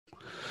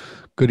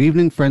Good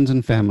evening, friends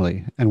and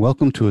family, and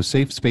welcome to A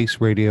Safe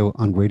Space Radio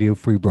on Radio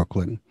Free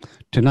Brooklyn.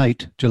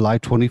 Tonight, July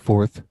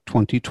 24th,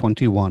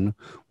 2021,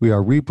 we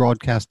are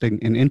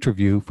rebroadcasting an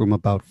interview from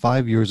about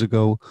 5 years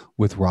ago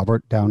with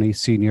Robert Downey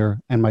Sr.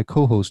 and my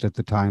co-host at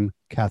the time,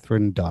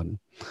 Catherine Dunn.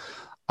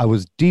 I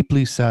was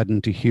deeply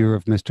saddened to hear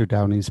of Mr.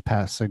 Downey's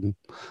passing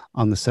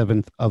on the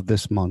 7th of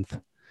this month.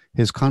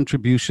 His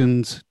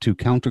contributions to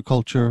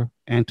counterculture,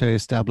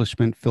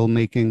 anti-establishment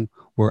filmmaking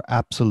were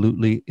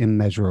absolutely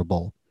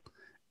immeasurable,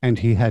 and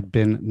he had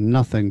been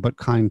nothing but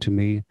kind to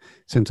me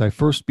since I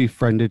first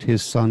befriended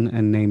his son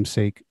and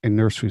namesake in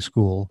nursery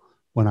school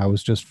when I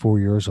was just 4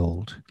 years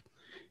old.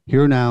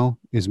 Here now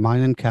is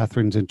mine and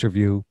Catherine's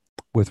interview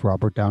with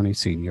Robert Downey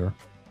Sr.,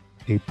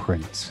 a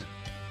prince.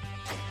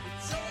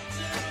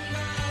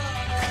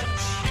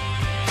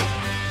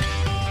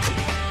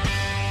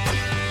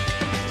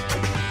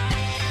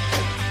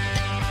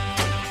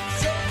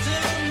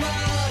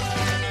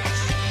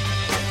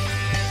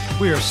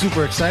 We are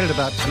super excited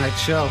about tonight's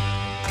show.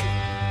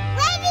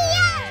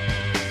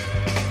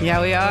 Yeah,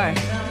 we are.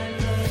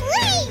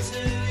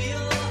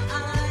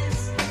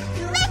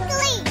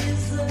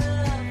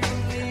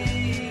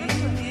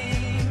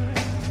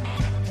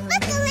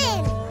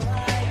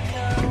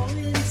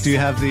 Do you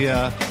have the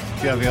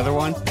other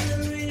one?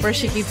 Where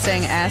she keeps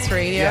saying ass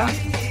radio? Yeah.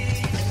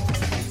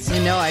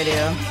 You know I do.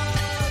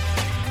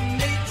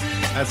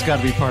 That's got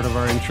to be part of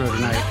our intro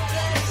tonight.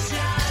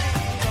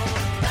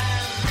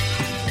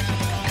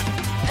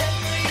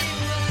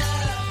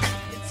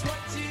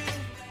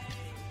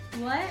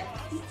 What?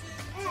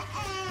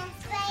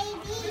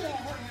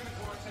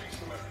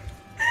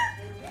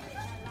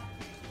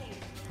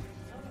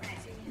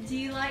 Do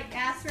you like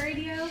ass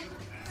radio?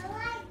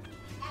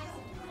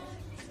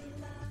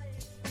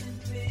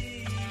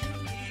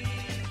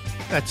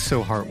 That's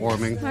so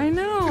heartwarming. I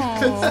know.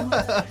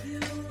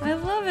 I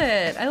love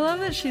it. I love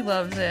that she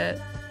loves it.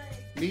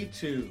 Me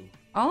too.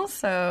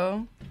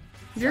 Also,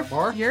 you're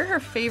her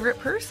favorite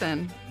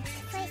person.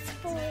 Face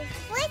boy.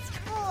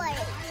 Which boy?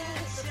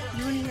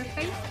 You want to hear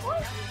face boy?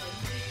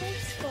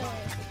 Face boy.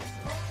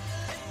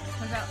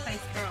 What about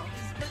face girl?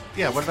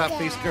 Yeah, what about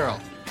Face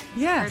Girl?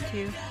 Yeah. Her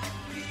too.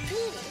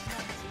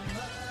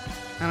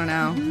 I don't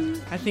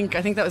know. I think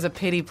that was a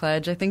pity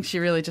pledge. I think she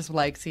really just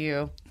likes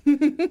you.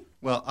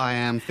 Well, I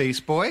am Face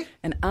Boy,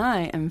 And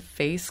I am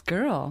Face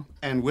Girl.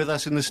 and with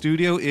us in the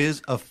studio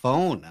is a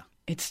phone.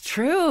 It's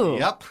true.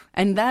 Yep.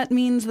 And that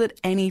means that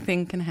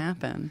anything can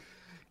happen.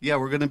 Yeah,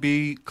 we're going to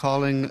be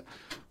calling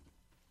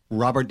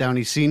Robert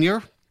Downey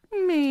Sr.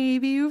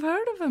 Maybe you've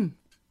heard of him.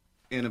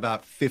 in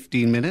about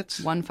 15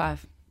 minutes.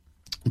 1-5.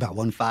 About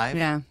 1:05.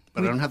 Yeah.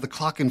 But I don't have the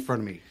clock in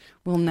front of me.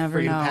 We'll never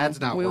Freaking know. pad's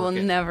not we will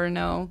working. never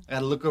know. I had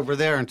to look over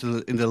there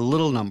into the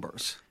little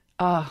numbers.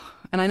 Oh,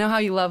 and I know how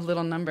you love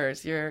little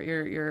numbers.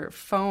 Your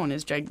phone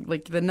is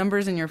like the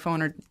numbers in your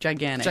phone are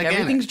gigantic. Gigantic.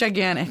 Everything's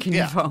gigantic in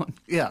your phone.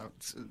 Yeah.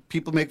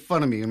 People make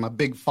fun of me in my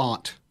big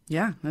font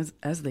Yeah,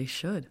 as they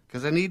should.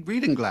 because I need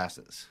reading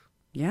glasses.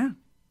 Yeah.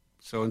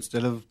 So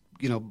instead of,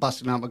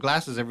 busting out my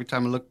glasses every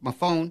time I look at my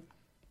phone,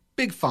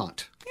 big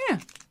font. Yeah.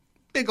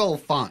 Big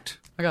old font.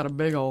 I got a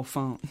big old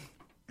phone.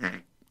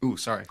 Ooh,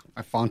 sorry.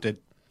 I fonted.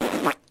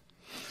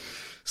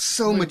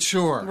 So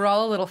mature. We're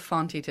all a little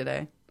fonty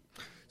today.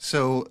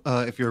 So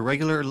if you're a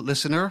regular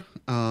listener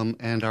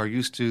and are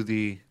used to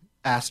the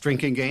ass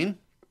drinking game,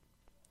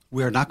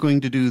 we are not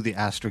going to do the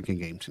ass drinking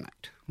game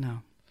tonight.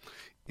 No.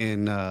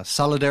 In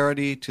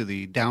solidarity to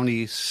the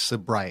Downey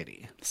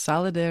sobriety.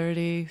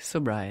 Solidarity,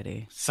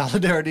 sobriety.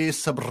 Solidarity,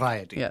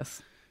 sobriety.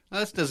 Yes. Now,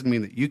 this doesn't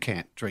mean that you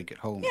can't drink at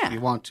home if Yeah. you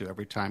want to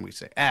every time we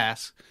say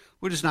ass.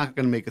 We're just not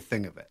going to make a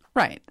thing of it.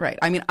 Right.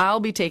 I mean, I'll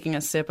be taking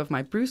a sip of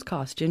my Bruce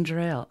Koss ginger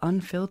ale,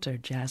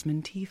 unfiltered,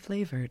 jasmine tea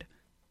flavored.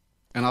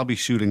 And I'll be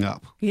shooting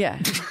up. Yeah.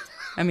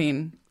 I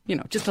mean,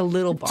 just a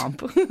little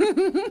bump.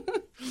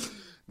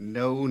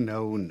 No.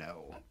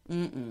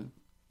 Mm-mm.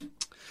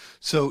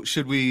 So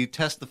should we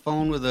test the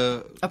phone with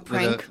a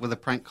prank? with a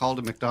prank call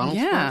to McDonald's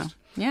Yeah. first?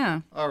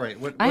 Yeah. All right.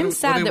 What I'm do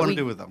sad you that want we-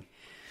 to do with them?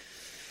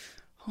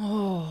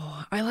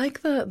 Oh, I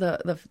like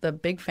the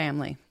big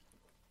family.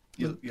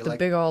 You The like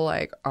big old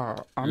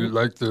You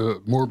like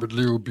the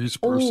morbidly obese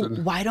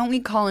person? why don't we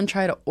call and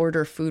try to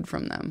order food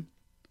from them?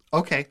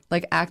 Okay.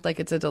 Like act like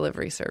it's a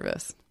delivery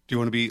service. Do you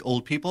want to be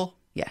old people?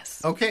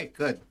 Yes. Okay,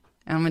 good.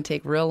 And I'm going to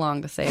take real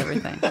long to say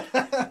everything.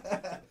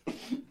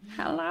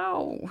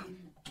 Hello.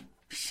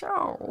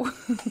 So.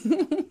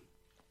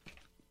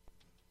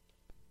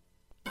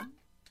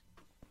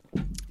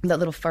 That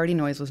little farty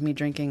noise was me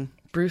drinking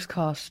Bruce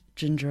Koss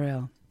ginger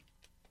ale.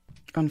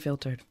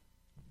 Unfiltered.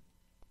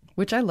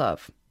 Which I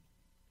love.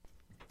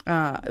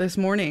 This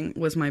morning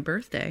was my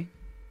birthday.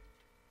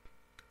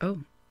 Oh,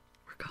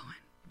 we're going.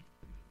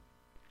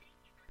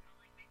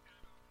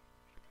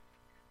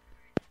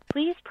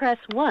 Please press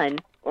 1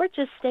 or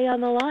just stay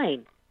on the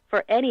line.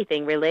 For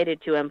anything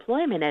related to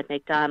employment at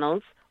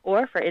McDonald's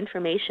or for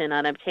information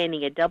on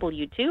obtaining a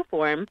W-2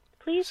 form,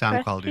 please Sound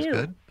press quality 2. is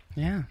good.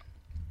 Yeah.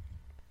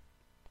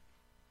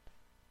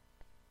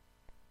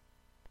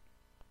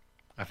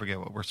 I forget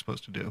what we're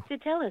supposed to do. To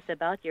tell us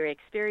about your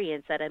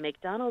experience at a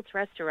McDonald's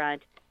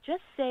restaurant,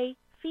 just say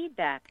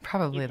feedback.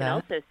 Probably you can that.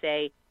 also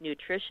say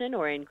nutrition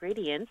or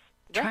ingredients,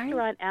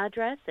 restaurant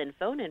address and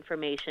phone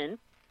information,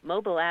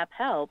 mobile app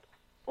help,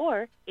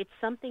 or it's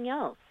something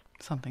else.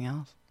 Something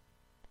else.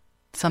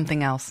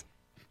 Something else.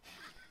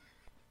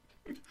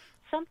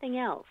 Something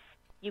else.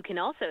 You can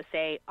also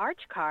say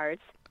arch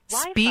cards,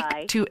 Speak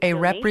Wi-Fi, to a donation-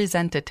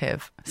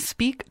 representative.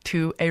 Speak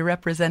to a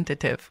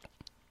representative.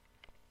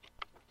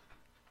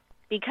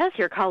 Because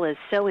your call is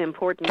so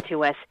important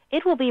to us,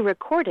 it will be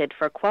recorded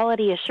for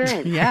quality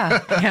assurance. Yeah.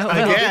 In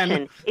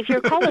addition, if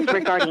your call is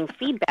regarding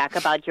feedback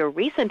about your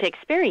recent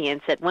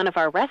experience at one of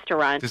our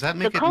restaurants, Does that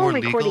the make it call more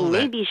recording legal may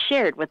that- be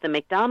shared with the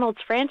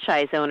McDonald's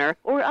franchise owner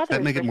or others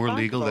that make it more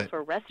legal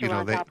responsible that, for you know,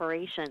 restaurant they-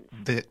 operations.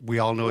 That we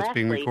all know it's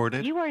being Lastly,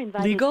 recorded? You are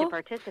invited Legal? to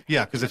participate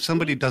Yeah, 'cause in if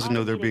somebody free doesn't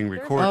know they're being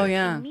automated recorded, Oh,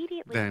 yeah.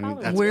 immediately then following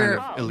that's the We're,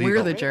 call. illegal. we're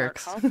the Radar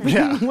jerks. call center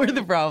Yeah. is We're the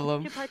open.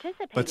 problem. To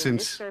participate But in this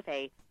since-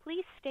 survey,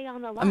 please stay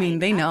on the line. I mean,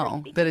 they after know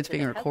speaking that it's to the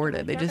being customer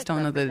recorded. They just service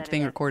don't know that it's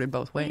being representative. recorded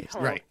both ways. Please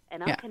hold, Right.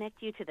 And I'll Yeah.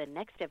 connect you to the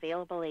next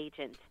available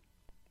agent.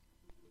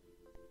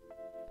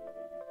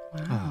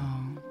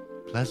 Wow.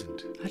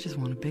 Pleasant. I just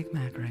want a Big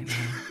Mac right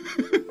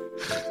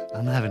now.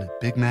 I'm having a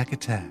Big Mac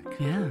attack.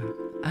 Yeah.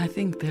 I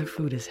think their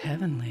food is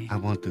heavenly. I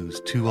want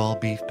those 2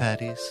 all-beef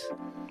patties,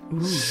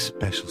 Ooh.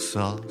 special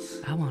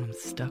sauce, I want them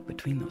stuck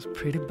between those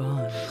pretty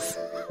buns.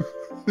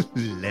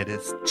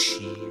 lettuce,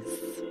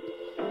 cheese.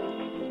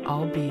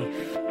 All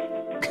beef.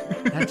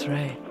 That's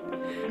right.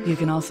 You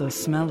can also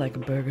smell like a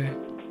burger.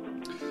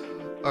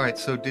 All right,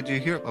 so did you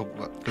hear... Oh,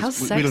 well,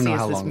 'cause How we don't know sexy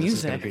how is this long this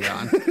is going to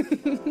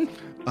music? be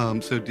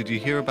on. So did you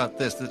hear about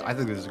this? I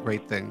think this is a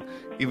great thing.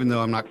 Even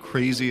though I'm not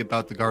crazy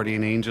about the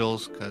Guardian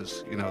Angels,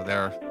 because, you know,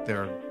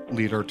 their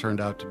leader turned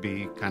out to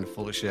be kind of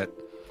full of shit.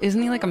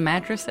 Isn't he like a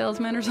mattress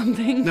salesman or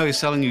something? No, he's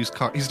selling used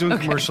cars. He's doing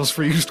commercials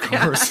for used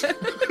cars.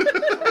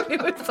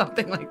 It was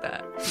something like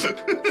that.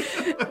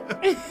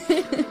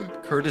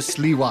 Curtis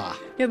Sliwa.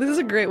 Yeah, this is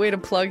a great way to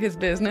plug his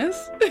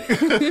business.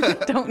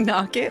 Don't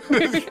knock it.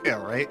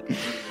 Yeah, right?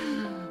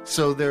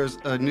 So there's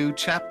a new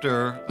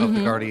chapter of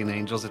the Guardian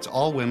Angels. It's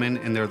all women,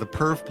 and they're the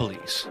perv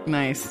police.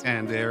 Nice.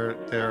 And they're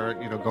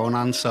you know, going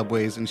on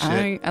subways and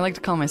shit. I like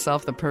to call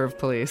myself the perv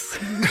police.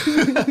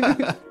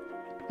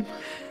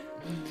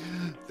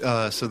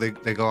 So they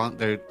go on.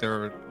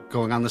 They're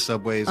going on the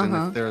subways, and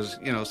if there's,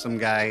 you know, some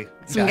guy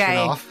jacking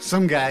off,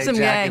 some guy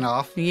jacking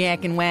off,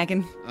 yakking,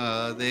 whacking.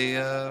 they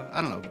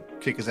I don't know,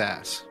 kick his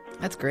ass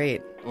That's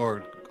great.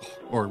 or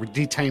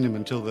detain him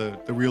until the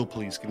real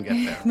police can get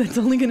there. That's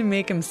only going to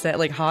make him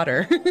like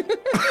hotter.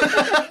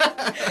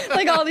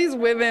 Like all these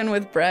women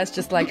with breasts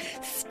just like,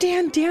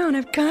 stand down,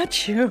 I've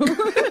got you.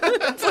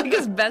 It's like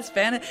his best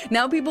fan.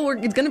 Now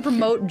it's going to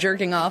promote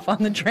jerking off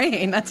on the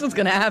train. That's what's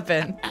going to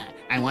happen.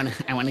 I want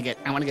to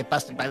get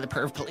busted by the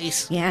perv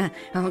police. Yeah.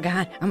 Oh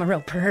God, I'm a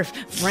real perv.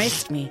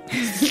 Frisk me.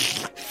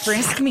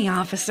 Frisk me,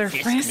 officer.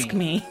 Frisk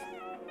me.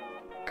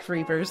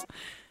 Creepers.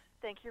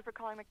 Thank you for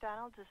calling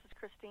McDonald's. This is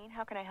Christine.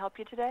 How can I help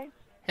you today?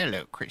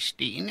 Hello,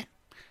 Christine.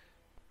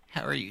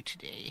 How are you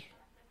today?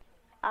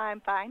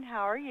 I'm fine.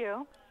 How are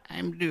you?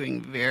 I'm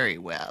doing very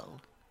well.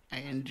 I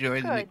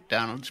enjoy the Good.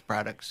 McDonald's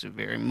products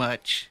very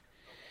much.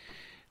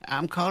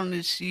 I'm calling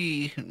to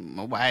see,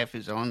 my wife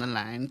is on the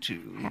line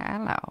too.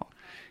 Hello.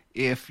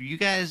 If you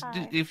guys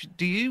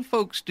do you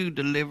folks do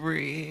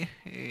delivery?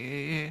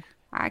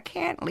 I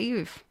can't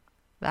leave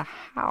the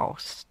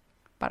house,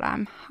 but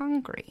I'm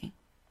hungry.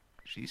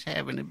 She's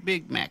having a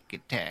Big Mac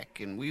attack,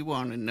 and we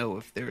want to know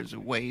if there's a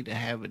way to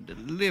have a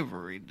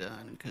delivery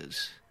done,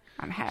 because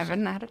I'm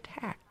having that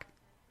attack.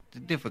 it's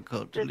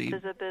difficult to This leave.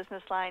 is a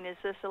business line. Is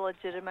this a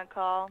legitimate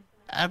call?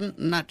 I'm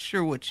not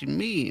sure what you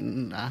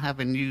mean. I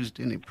haven't used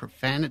any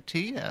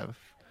profanity. I've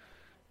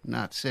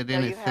not said No,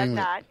 you have anything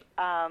that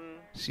not.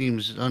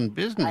 seems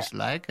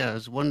unbusinesslike. I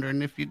was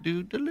wondering if you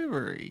do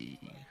delivery.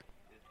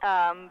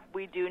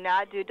 We do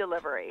not do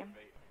delivery.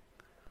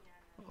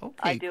 Okay,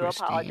 I do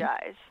Christine.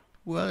 apologize.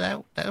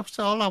 Well, that's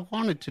all I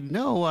wanted to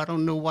know. I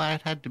don't know why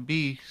it had to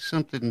be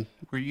something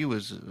where you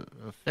was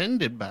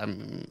offended by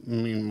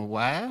me and my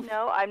wife.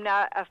 No, I'm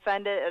not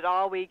offended at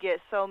all. We get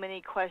so many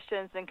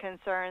questions and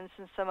concerns,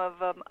 and some of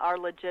them are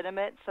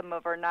legitimate, some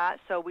of them are not.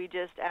 So we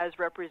just, as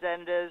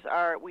representatives,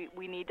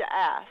 we need to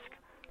ask.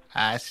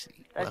 I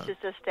see. That's Well,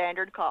 just a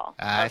standard call,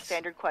 I a see.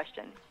 standard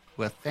question.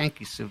 well, thank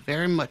you so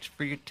very much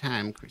for your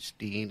time,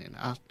 Christine, and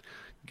I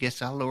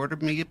guess I'll order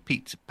me a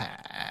pizza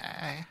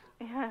pie.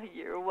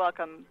 You're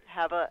welcome.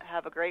 Have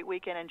a great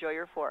weekend. Enjoy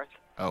your 4th.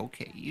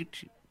 Okay, you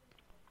too.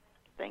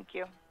 Thank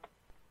you.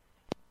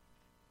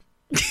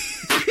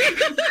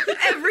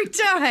 Every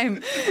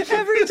time.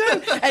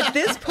 At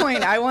this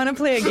point, I want to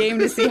play a game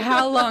to see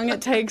how long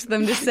it takes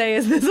them to say,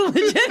 is this a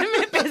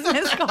legitimate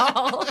business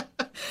call?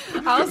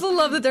 I also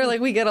love that they're like,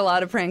 we get a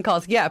lot of prank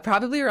calls. Yeah,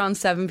 probably around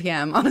 7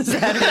 p.m. on a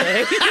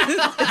Saturday. Is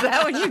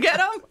that when you get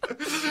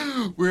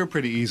them? We were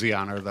pretty easy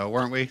on her, though,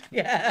 weren't we?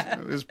 Yeah.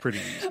 It was pretty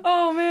easy.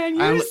 Oh, man,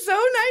 you were so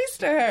nice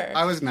to her.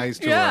 I was nice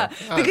to her. Yeah,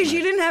 I was because you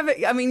nice. didn't have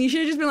it. I mean, you should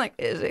have just been like,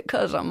 is it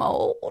because I'm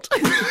old?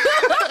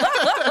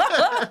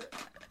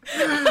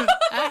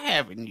 I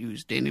haven't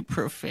used any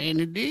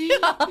profanity.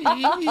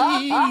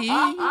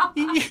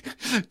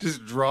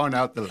 Just drawing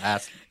out the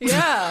last.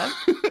 Yeah.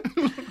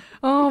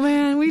 Oh,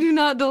 man, we do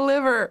not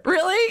deliver.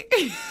 Really?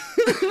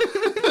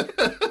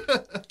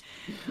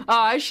 Oh,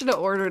 I should have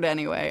ordered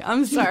anyway.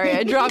 I'm sorry.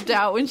 I dropped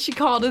out when she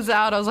called us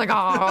out. I was like,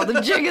 oh,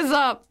 the jig is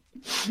up.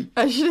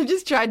 I should have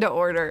just tried to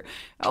order.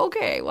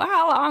 Okay, well,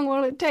 how long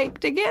will it take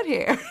to get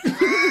here?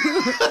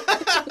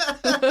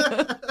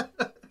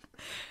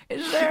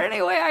 Is there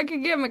any way I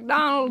could get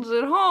McDonald's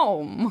at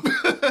home?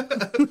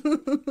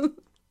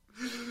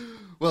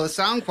 Well, the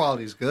sound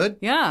quality's good.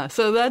 Yeah,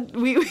 so that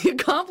we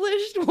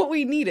accomplished what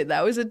we needed.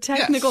 That was a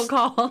technical Yes.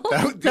 call.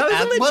 That was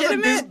a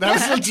legitimate. That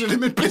was a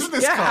legitimate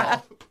business Yeah.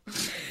 call.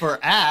 For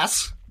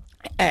ass.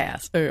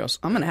 Ass.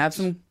 I'm gonna have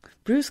some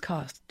Bruce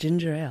Cost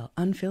ginger ale,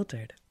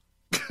 unfiltered.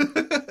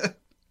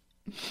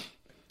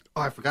 Oh,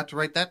 I forgot to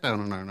write that down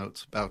in our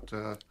notes about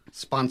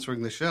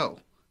sponsoring the show.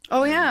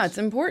 Oh yeah, it's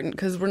important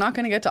because we're not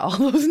gonna get to all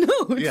those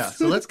notes. Yeah,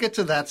 so let's get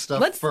to that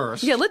stuff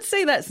first. Yeah, let's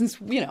say that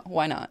since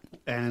why not?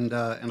 And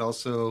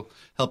also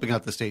helping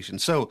out the station.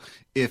 So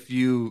if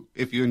you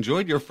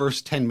enjoyed your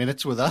first 10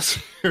 minutes with us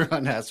here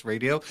on Ass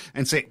Radio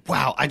and say,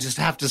 wow, I just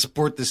have to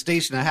support the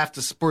station. I have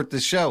to support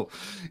this show.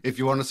 If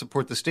you want to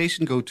support the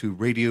station, go to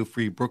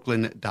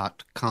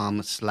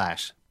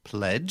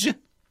radiofreebrooklyn.com/pledge.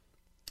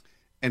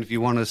 And if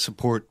you want to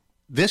support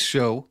this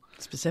show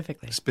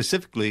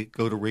specifically,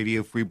 go to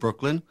Radio Free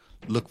Brooklyn,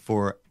 look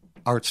for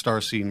Art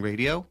Star Scene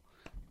Radio.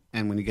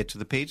 And when you get to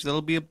the page,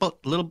 there'll be a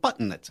little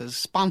button that says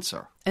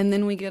sponsor. And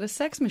then we get a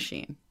sex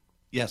machine.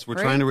 Yes, we're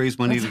Right? trying to raise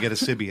money to get a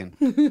Sybian,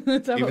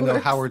 That's how even it though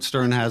works. Howard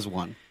Stern has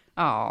one.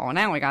 Oh,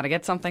 now we got to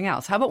get something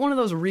else. How about one of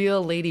those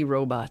real lady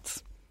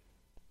robots?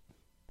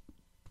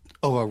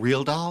 Oh, a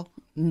real doll?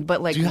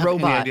 But like Do you have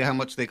robot. any idea how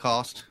much they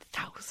cost?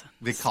 Thousands.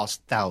 They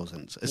cost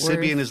thousands. A Worth-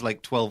 Sybian is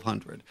like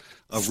 $1,200.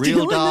 A Still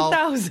real in the doll.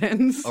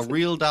 thousands. A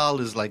real doll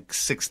is like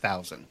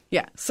 $6,000.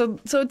 Yeah. So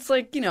it's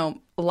like,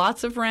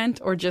 lots of rent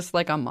or just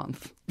like a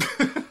month.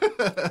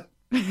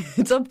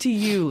 It's up to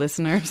you,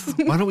 listeners.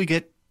 Why don't we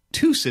get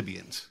 2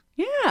 Sybians?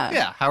 Yeah.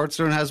 Yeah, Howard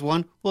Stern has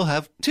one. We'll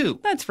have 2.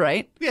 That's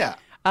right. Yeah.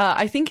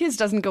 I think his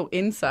doesn't go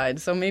inside,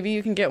 so maybe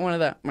you can get one of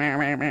the meh,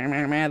 meh, meh,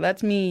 meh, meh.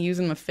 That's me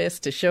using my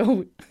fist to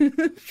show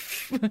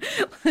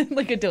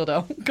like a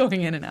dildo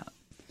going in and out.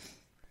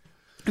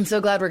 I'm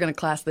so glad we're going to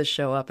class this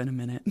show up in a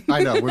minute.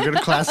 I know. We're going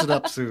to class it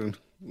up soon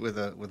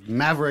with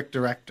Maverick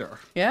director.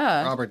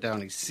 Yeah. Robert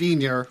Downey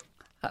Sr.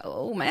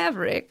 Oh,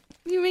 Maverick.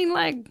 You mean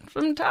like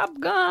from Top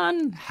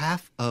Gun?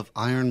 Half of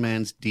Iron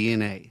Man's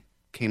DNA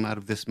came out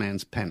of this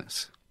man's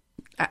penis.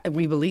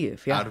 We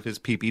believe, yeah. Out of his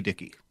pee-pee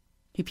dicky.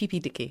 He pee-pee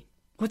dicky.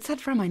 What's that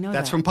from? I know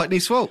That's that. from Putney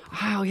Swope.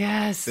 Wow,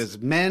 yes. Says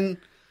men,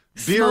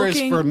 beer is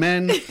Smoking. for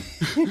men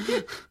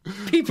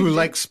Pee-pee who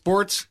like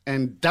sports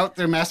and doubt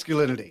their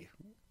masculinity.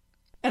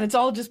 And it's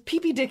all just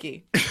pee-pee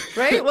dicky,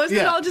 right? Wasn't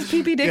it Yeah. all just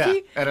pee-pee dicky?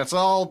 Yeah, and it's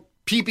all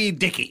pee-pee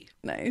dicky.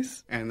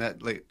 Nice. And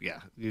that,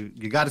 you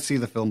got to see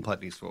the film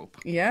Putney Swope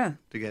Yeah.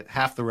 to get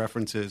half the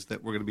references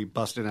that we're going to be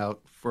busting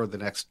out for the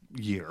next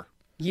year.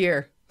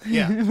 Year.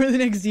 Yeah. For the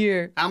next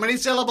year. How many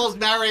syllables,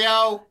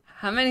 Mario?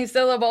 How many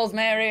syllables,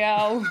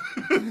 Mario?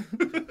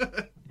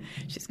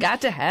 She's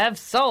got to have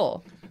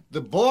soul.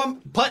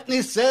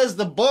 Putney says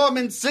the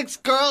Borman 6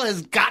 girl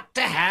has got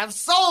to have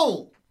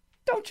soul.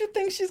 Don't you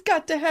think she's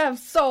got to have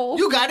soul?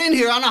 You got in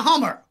here on a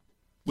Hummer.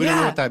 We don't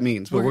know Yeah. what that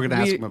means, but we're going to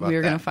ask him about that.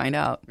 We're going to find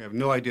out. We have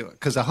no idea.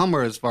 Because a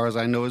Hummer, as far as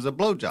I know, is a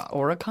blowjob.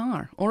 Or a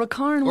car. Or a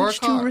car in Or a which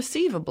car. to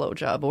receive a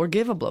blowjob or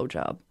give a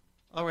blowjob.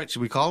 All right,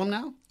 should we call him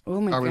now? Oh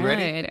my Are God. we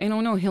ready? I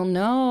don't know. He'll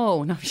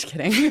know. No, I'm just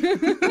kidding.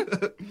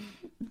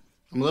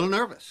 I'm a little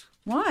nervous.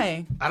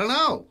 Why? I don't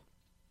know.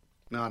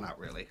 No, not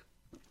really.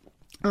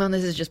 Oh,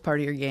 this is just part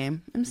of your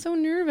game. I'm so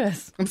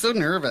nervous. I'm so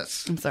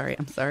nervous. I'm sorry.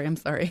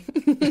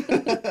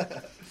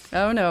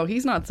 Oh no,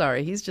 he's not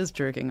sorry. He's just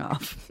jerking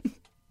off.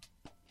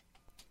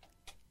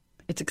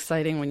 It's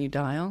exciting when you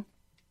dial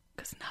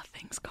because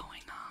nothing's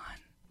going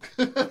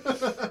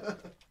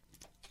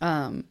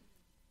on.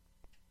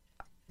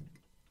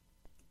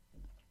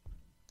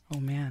 Oh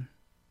man,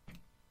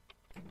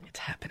 it's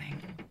happening.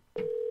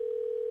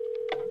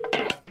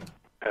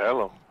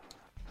 Hello.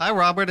 Hi,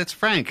 Robert. It's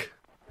Frank.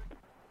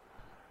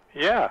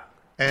 Yeah.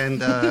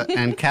 And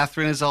and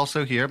Catherine is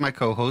also here, my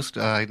co-host.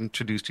 I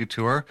introduced you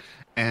to her.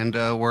 And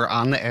we're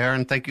on the air,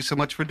 and thank you so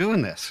much for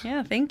doing this.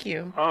 Yeah, thank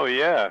you. Oh,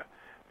 yeah.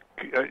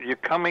 You're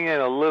coming in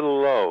a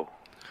little low.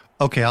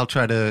 Okay, I'll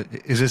try to...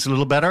 Is this a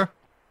little better?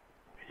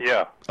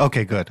 Yeah.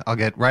 Okay, good. I'll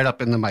get right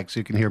up in the mic so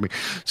you can hear me.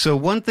 So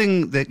one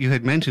thing that you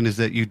had mentioned is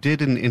that you did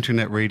an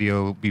internet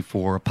radio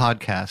before, a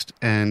podcast,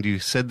 and you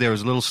said there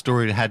was a little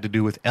story that had to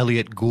do with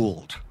Elliot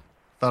Gould.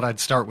 Thought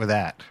I'd start with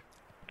that.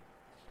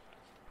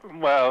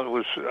 Well, it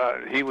was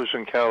he was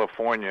in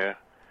California,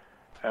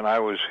 and I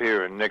was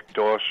here. Nick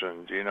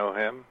Dawson, do you know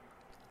him?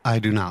 I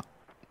do not.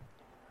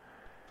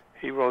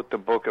 He wrote the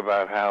book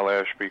about Hal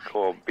Ashby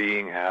called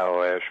Being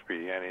Hal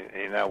Ashby, and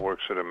he now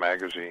works at a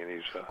magazine.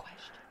 He's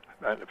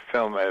a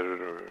film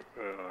editor.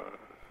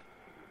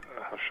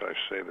 How should I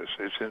say this?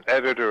 It's an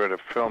editor at a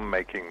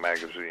filmmaking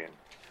magazine.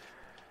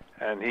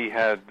 And he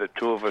had the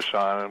two of us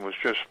on, and it was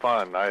just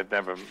fun. I had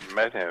never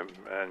met him,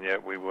 and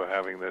yet we were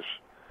having this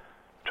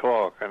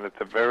talk. And at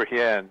the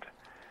very end,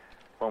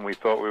 when we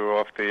thought we were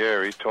off the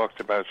air, he talked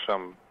about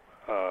some,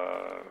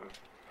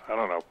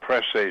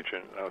 press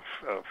agent, a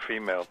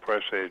female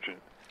press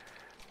agent,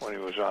 when he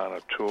was on a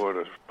tour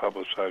to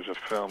publicize a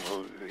film,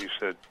 who he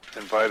said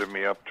invited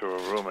me up to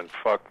a room and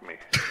fucked me.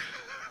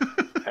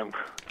 and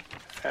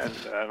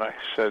I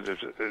said,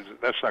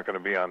 that's not going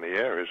to be on the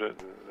air, is it?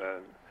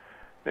 And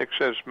Nick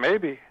says,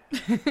 maybe.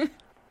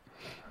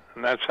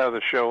 And that's how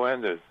the show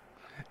ended.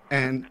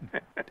 And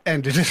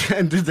did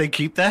they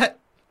keep that?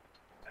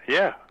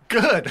 Yeah.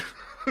 Good.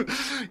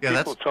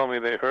 People told me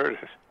they heard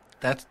it.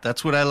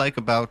 That's what I like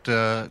about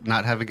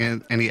not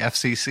having any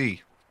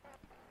FCC.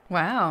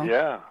 Wow.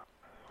 Yeah.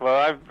 Well,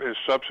 I've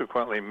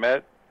subsequently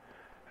met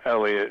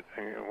Elliot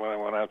when I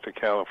went out to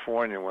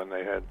California when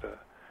they had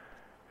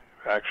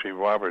actually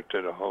Robert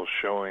did a whole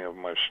showing of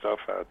my stuff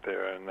out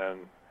there, and then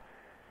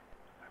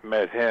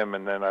met him,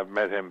 and then I've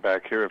met him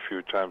back here a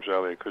few times,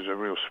 Elliot, because he's a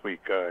real sweet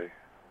guy.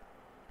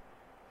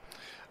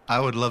 I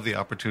would love the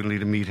opportunity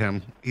to meet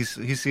him. He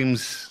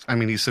seems,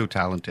 he's so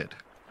talented.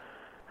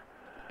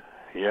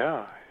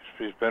 Yeah,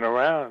 he's been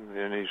around,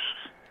 and he's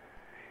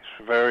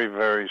a very,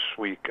 very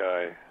sweet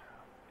guy.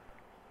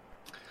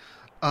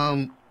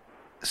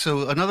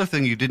 So another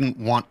thing you didn't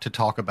want to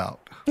talk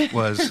about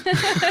was,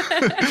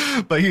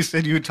 but you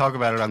said you would talk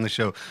about it on the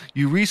show.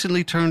 You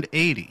recently turned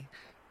 80,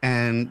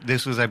 and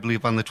this was, I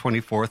believe, on the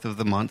 24th of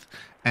the month,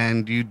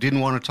 and you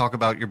didn't want to talk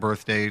about your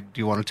birthday. Do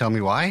you want to tell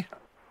me why?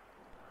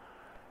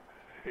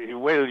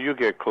 Wait till you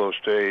get close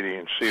to 80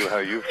 and see how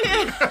you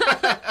feel.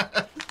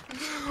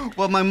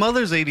 Well, my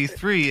mother's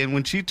 83, and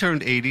when she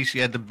turned 80, she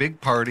had the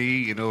big party.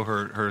 You know,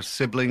 her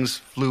siblings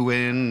flew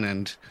in,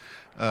 and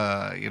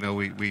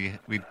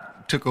we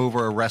took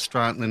over a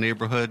restaurant in the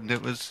neighborhood, and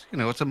it was,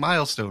 it's a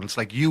milestone. It's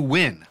like you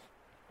win.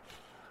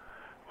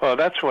 Well,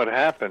 that's what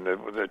happened.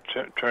 It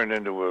turned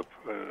into a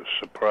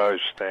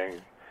surprise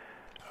thing.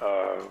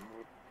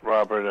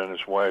 Robert and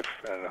his wife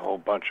and a whole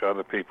bunch of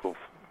other people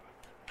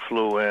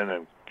flew in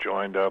and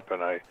joined up,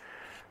 and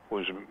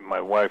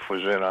my wife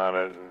was in on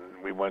it,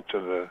 and we went to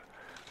the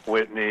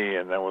Whitney,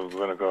 and then we were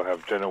going to go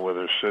have dinner with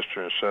her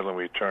sister, and suddenly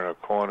we turn a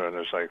corner, and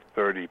there's like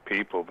 30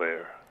 people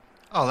there.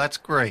 Oh, that's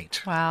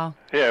great. Wow.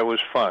 Yeah, it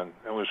was fun.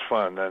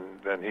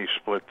 Then he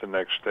split the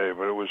next day,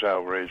 but it was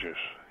outrageous,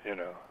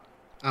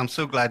 I'm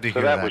so glad to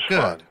hear that. that. Was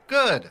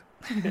Good.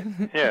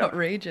 Fun. Yeah.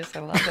 Outrageous. I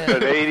love it.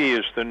 But 80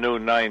 is the new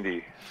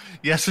 90.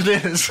 Yes, it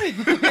is.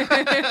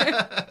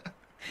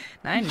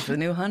 90 is the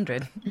new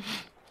 100.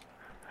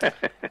 That's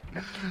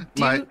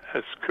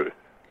good.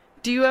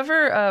 Do you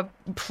ever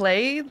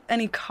play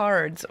any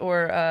cards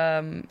or,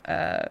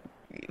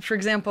 for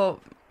example,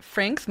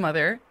 Frank's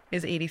mother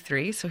is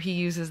 83, so he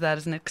uses that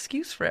as an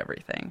excuse for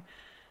everything.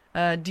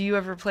 Do you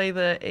ever play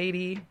the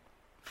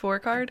 84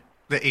 card?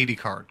 The 80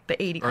 card.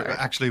 The 80 card. Or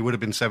actually, it would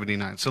have been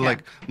 79. So,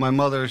 like, my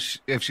mother,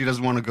 if she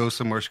doesn't want to go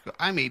somewhere, she goes,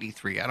 I'm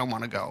 83. I don't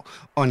want to go.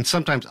 And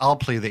sometimes I'll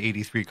play the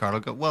 83 card. I'll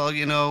go, well,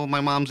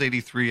 my mom's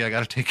 83. I got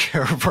to take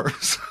care of her.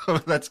 So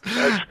that's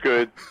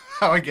good.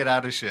 How I get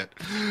out of shit.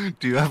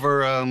 Do you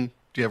ever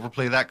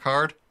play that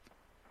card?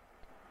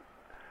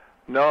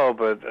 No,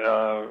 but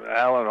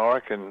Alan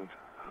Arkin,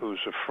 who's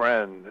a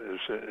friend, is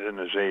in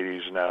his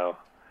 80s now.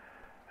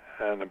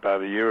 And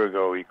about a year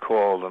ago, he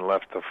called and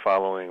left the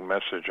following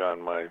message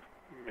on my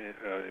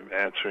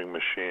answering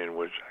machine,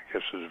 which I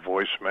guess is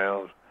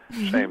voicemail.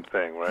 Same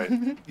thing,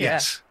 right?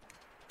 Yes.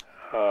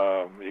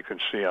 You can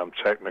see I'm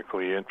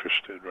technically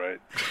interested, right?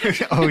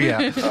 Oh,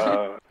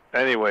 yeah.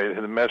 Anyway,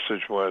 the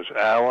message was,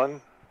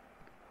 Alan,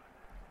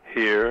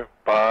 here,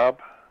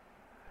 Bob,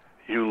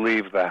 you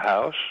leave the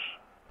house.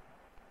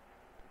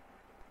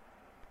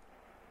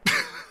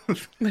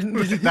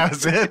 That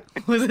was it?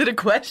 Was it a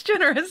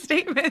question or a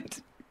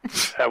statement?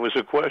 That was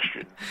a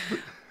question.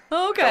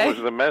 Okay. That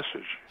was the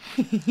message.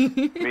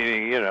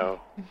 Meaning,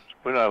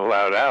 we're not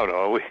allowed out,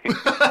 are we?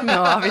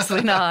 No,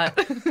 obviously not.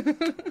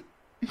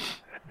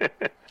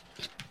 It's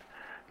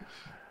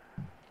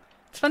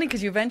funny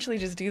because you eventually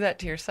just do that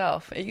to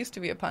yourself. It used to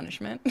be a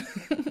punishment.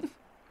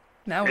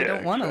 Now we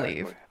don't want to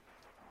leave.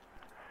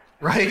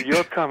 Right?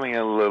 You're coming in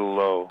a little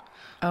low.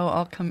 Oh,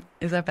 I'll come.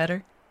 Is that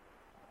better?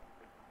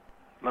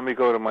 Let me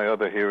go to my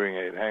other hearing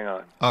aid. Hang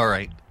on. All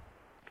right.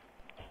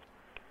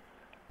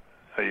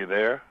 Are you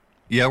there?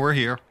 Yeah, we're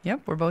here.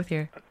 Yep, we're both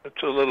here.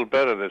 It's a little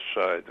better this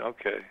side.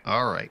 Okay.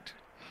 All right.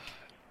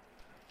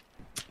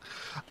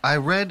 I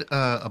read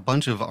a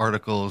bunch of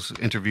articles,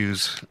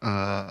 interviews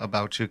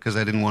about you because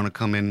I didn't want to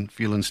come in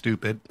feeling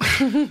stupid.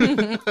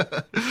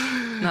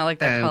 Not like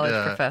that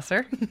college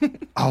professor.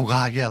 Oh,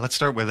 God, yeah. Let's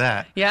start with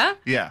that. Yeah?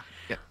 Yeah.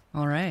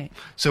 All right.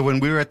 So when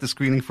we were at the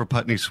screening for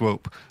Putney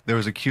Swope, there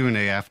was a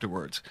Q&A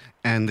afterwards.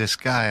 And this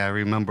guy, I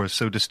remember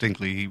so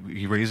distinctly,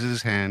 he raises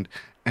his hand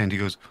and he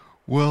goes,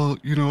 well,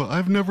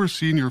 I've never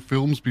seen your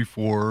films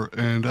before,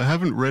 and I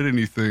haven't read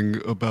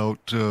anything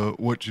about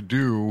what you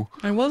do.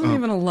 I wasn't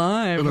even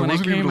alive when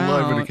it came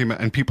out.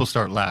 And people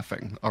start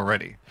laughing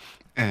already.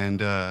 And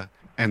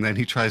then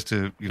he tries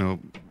to,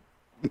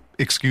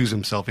 excuse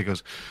himself. He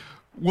goes,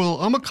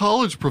 well, I'm a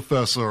college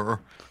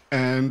professor.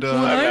 And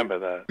I remember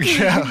that.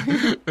 Yeah,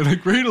 and I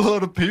grade a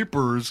lot of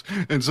papers,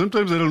 and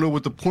sometimes I don't know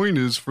what the point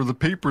is for the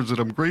papers that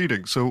I'm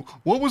grading. So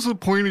what was the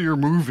point of your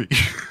movie?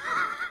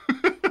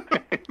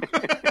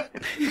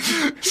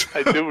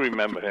 I do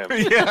remember him.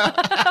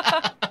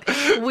 Yeah.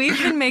 We've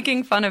been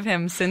making fun of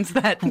him since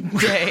that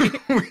day.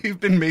 We've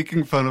been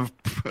making fun of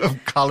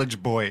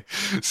College Boy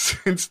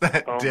since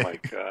that day. Oh, my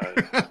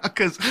God.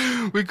 Because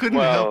we couldn't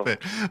help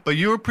it. But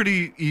you were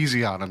pretty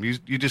easy on him.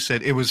 You just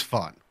said it was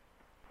fun.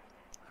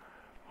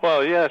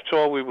 Well, yeah, that's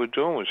all we were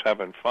doing was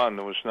having fun.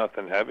 There was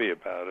nothing heavy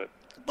about it.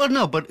 Well,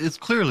 no, but it's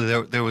clearly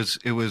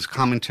it was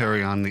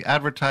commentary on the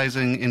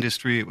advertising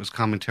industry. It was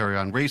commentary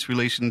on race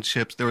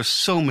relationships. There were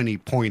so many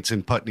points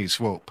in Putney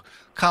Swope.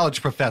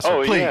 College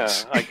professor, please. Yeah,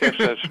 I guess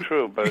that's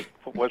true. But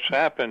what's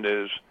happened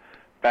is,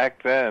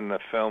 back then the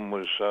film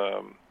was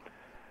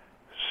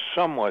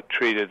somewhat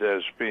treated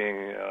as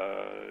being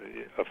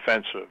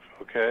offensive.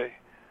 Okay,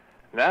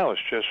 now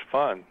it's just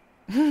fun.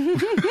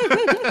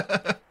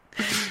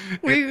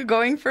 Were you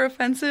going for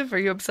offensive? Are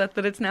you upset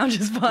that it's now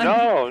just fun?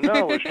 No,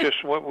 it's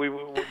just what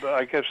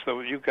I guess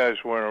you guys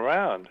weren't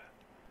around.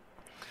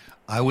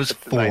 I was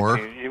 4.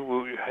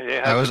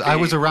 I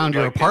was around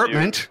your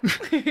apartment.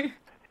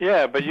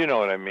 Yeah, but you know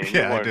what I mean.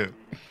 Yeah, I do.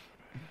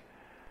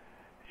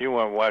 You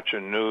weren't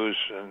watching news,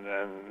 and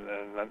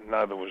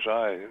neither was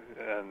I.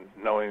 And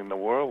knowing the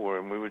world we're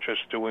in, we were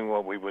just doing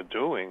what we were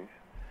doing.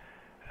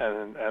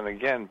 And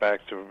again,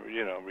 back to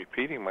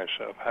repeating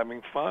myself,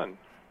 having fun.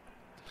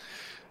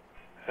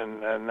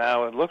 And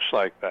now it looks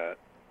like that.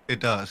 It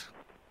does.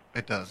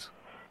 It does.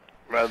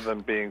 Rather than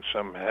being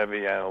some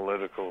heavy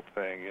analytical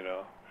thing,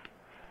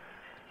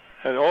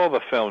 And all the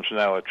films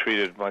now are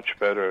treated much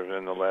better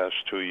in the last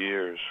 2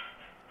 years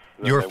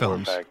than your they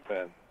films were back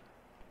then.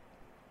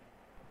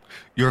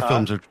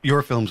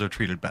 Your films are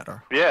treated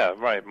better. Yeah,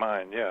 right.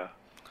 Mine, yeah.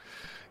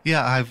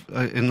 Yeah, I've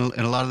in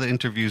a lot of the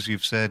interviews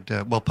you've said,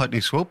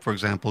 Putney Swope, for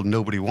example,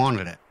 nobody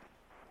wanted it.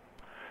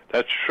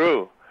 That's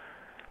true.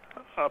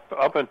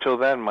 Up until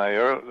then, my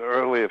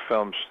earlier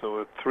films, there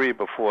were 3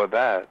 before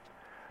that,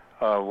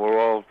 were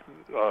all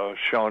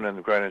shown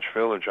in Greenwich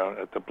Village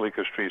at the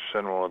Bleecker Street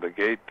Cinema or the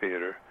Gate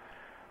Theater.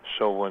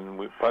 So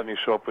when Putney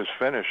Swope was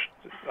finished,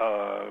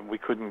 we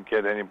couldn't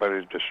get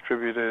anybody to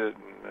distribute it,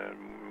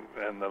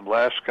 and the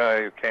last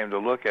guy who came to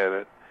look at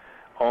it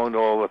owned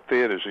all the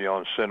theaters. He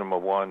owned Cinema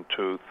 1,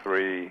 2,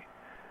 3,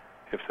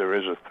 if there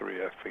is a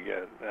 3, I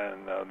forget,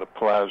 and the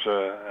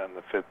Plaza, and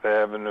the Fifth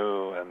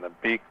Avenue, and the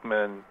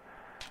Beekman,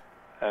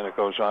 and it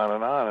goes on.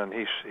 And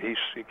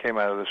he came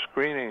out of the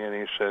screening and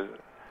he said,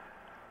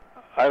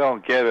 I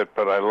don't get it,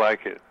 but I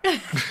like it.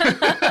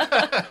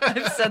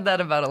 I've said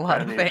that about a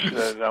lot of things. He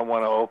said, I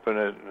want to open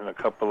it in a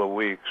couple of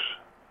weeks.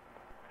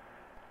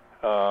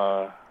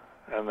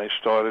 And they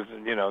started,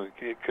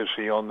 because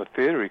he owned the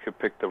theater, he could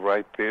pick the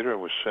right theater. It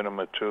was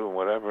Cinema 2 and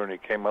whatever, and he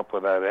came up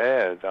with that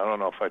ad. I don't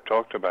know if I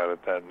talked about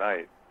it that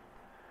night.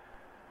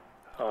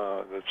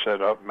 That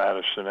said up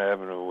Madison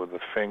Avenue with a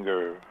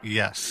finger,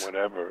 yes,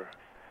 whatever.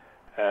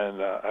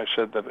 And I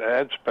said, the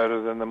ad's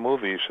better than the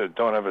movie. He said,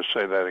 don't ever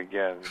say that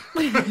again.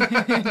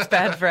 It's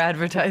bad for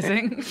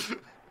advertising.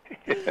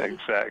 Yeah,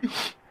 exactly.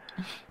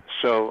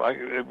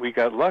 So we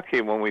got lucky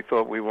when we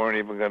thought we weren't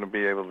even going to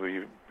be able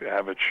to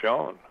have it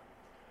shown.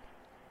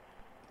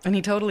 And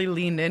he totally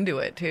leaned into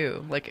it,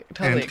 too.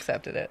 Totally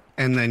accepted it.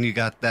 And then you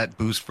got that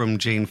boost from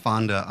Jane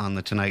Fonda on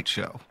The Tonight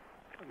Show.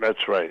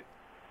 That's right.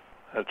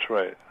 That's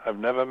right. I've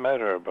never met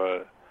her,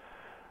 but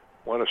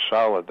what a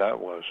solid that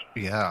was.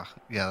 Yeah,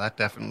 that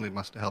definitely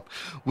must have helped.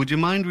 Would you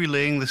mind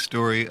relaying the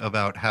story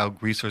about how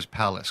Greaser's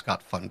Palace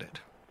got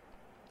funded?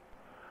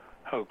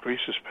 How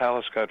Greaser's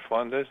Palace got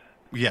funded?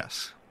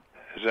 Yes.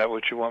 Is that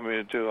what you want me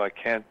to do? I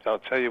can't. I'll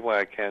tell you why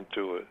I can't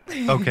do it.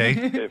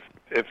 Okay.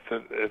 If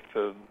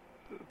the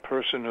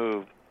person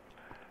who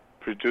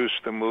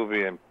produced the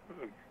movie and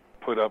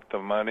put up the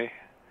money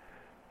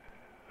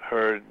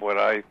heard what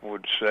I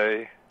would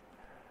say,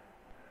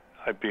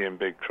 I'd be in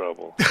big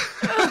trouble.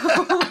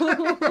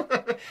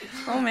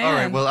 Oh, man. All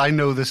right, well, I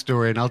know this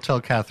story, and I'll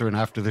tell Catherine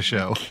after the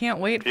show. Can't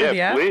wait for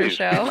the after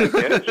show.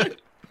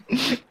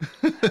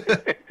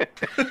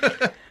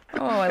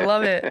 Oh, I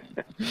love it.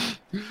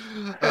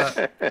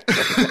 I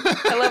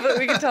love that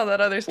we can tell that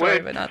other story,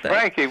 but not that.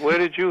 Frankie, where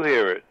did you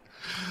hear it?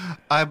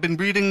 I've been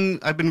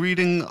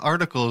reading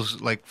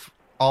articles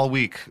all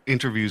week,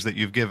 interviews that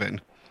you've given,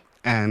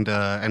 and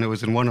it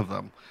was in one of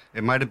them.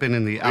 It might have been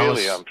in the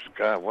Really,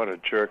 God, what a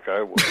jerk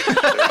I was.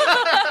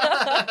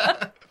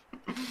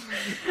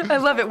 I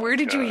love it. Where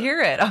did you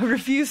hear it? I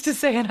refuse to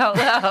say it out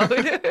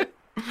loud.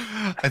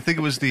 I think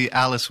it was the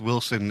Alice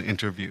Wilson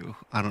interview.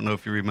 I don't know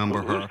if you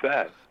remember her. Who's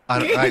that?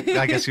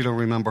 I guess you don't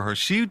remember her.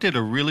 She did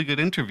a really good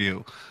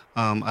interview.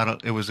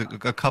 It was a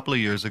couple of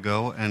years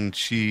ago, and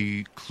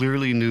she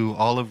clearly knew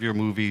all of your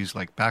movies,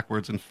 like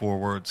backwards and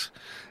forwards,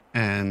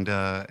 and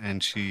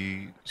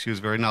she was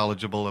very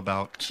knowledgeable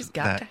about She's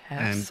got that. to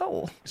have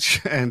soul.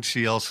 And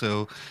she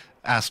also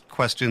asked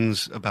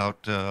questions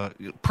about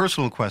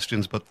personal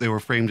questions, but they were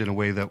framed in a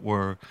way that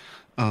were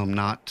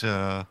not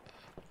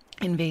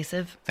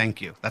invasive.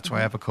 Thank you. That's why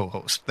I have a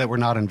co-host. That were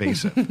not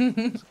invasive.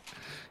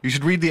 You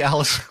should read the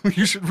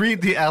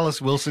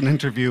Alice Wilson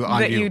interview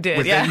on that you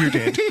did. That you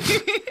did.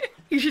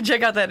 You should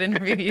check out that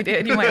interview you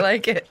did. You might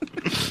like it.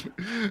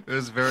 It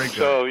was very good.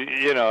 So,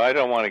 I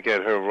don't want to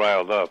get her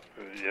riled up.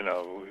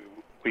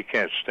 We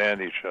can't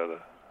stand each other.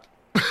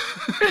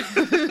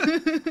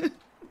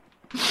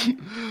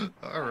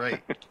 All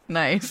right.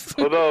 Nice.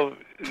 Although,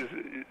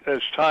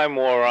 as time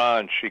wore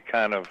on, she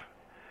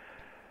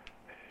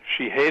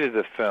hated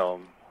the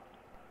film.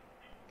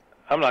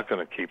 I'm not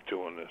going to keep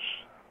doing this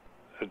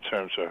in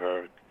terms of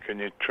her. Can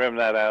you trim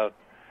that out?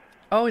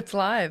 Oh, it's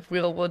live.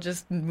 We'll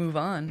just move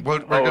on. We're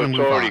going to move on. It's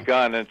already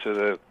gone into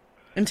the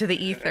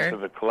ether, into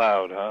the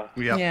cloud, huh?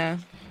 Yep. Yeah.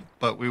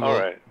 But we will. All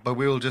right. But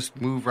we will just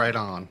move right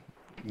on.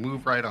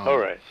 All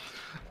right.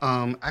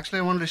 Actually,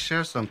 I wanted to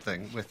share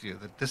something with you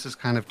that this is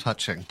kind of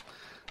touching,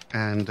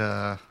 and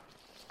I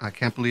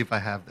can't believe I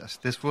have this.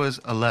 This was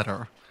a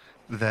letter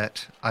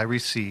that I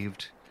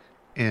received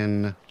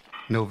in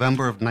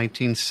November of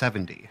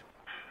 1970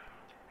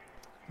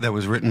 that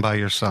was written by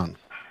your son.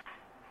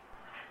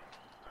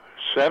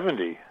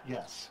 70?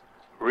 Yes.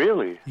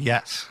 Really?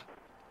 Yes.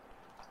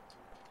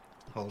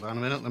 Hold on a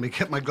minute. Let me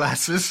get my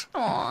glasses.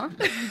 Aw.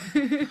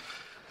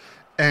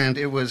 And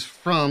it was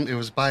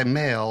by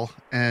mail,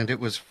 and it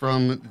was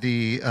from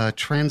the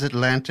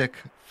transatlantic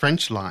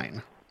French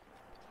line.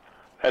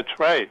 That's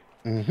right.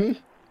 Mm-hmm.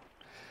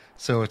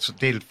 So it's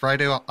dated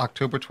Friday,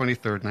 October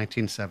 23rd,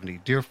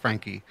 1970. Dear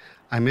Frankie,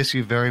 I miss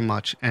you very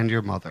much and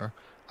your mother.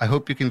 I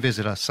hope you can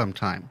visit us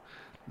sometime.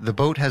 The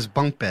boat has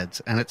bunk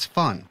beds, and it's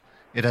fun.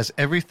 It has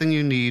everything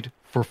you need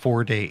for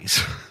 4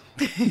 days.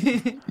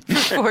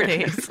 4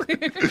 days.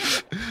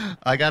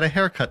 I got a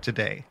haircut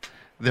today.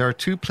 There are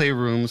 2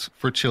 playrooms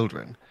for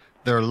children.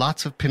 There are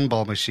lots of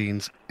pinball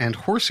machines and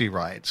horsey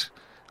rides.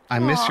 I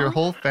miss your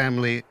whole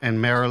family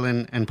and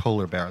Marilyn and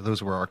Polar Bear.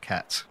 Those were our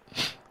cats.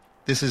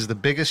 This is the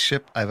biggest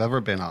ship I've ever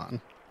been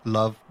on.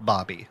 Love,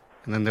 Bobby.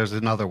 And then there's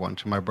another one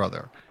to my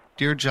brother.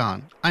 Dear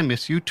John, I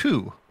miss you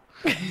too.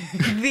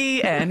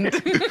 The end.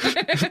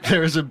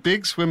 There is a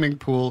big swimming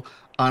pool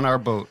on our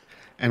boat,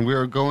 and we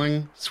are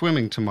going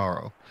swimming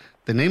tomorrow.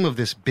 The name of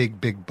this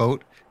big, big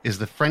boat is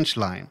the French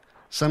Line.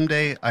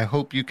 Someday, I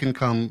hope you can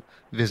come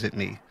visit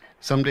me.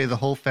 Someday, the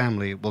whole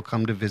family will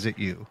come to visit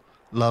you.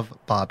 Love,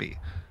 Bobby.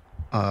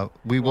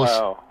 We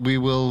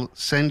will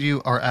send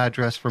you our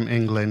address from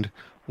England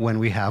when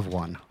we have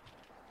one.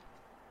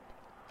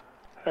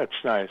 That's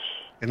nice.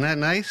 Isn't that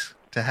nice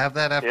to have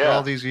that after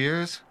all these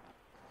years?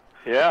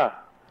 Yeah.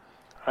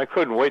 I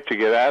couldn't wait to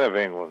get out of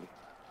England.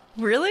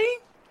 Really?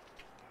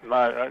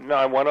 No,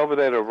 I went over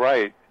there to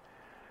write,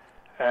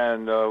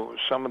 and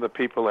some of the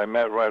people I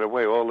met right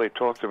away, all they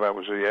talked about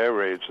was the air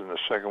raids in the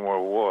Second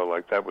World War.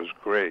 Like, that was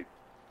great.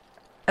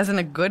 As in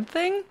a good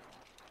thing?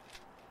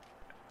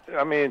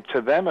 I mean,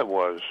 to them it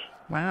was.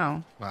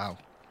 Wow.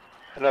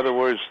 In other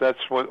words,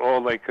 that's what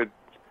all they could...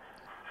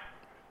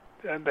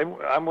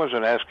 I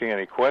wasn't asking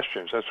any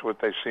questions. That's what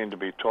they seemed to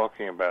be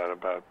talking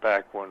about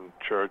back when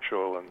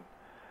Churchill and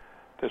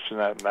this and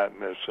that and that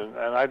and this. And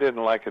I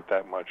didn't like it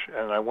that much.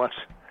 And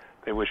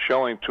they were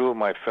showing 2 of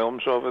my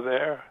films over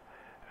there.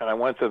 And I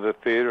went to the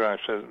theater, and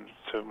I said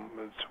to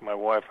my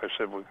wife, I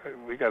said,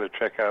 we got to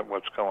check out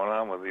what's going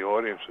on with the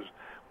audiences.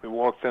 We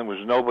walked in, there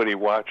was nobody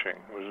watching.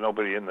 There was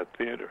nobody in the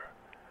theater.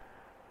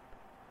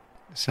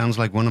 Sounds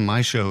like one of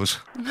my shows.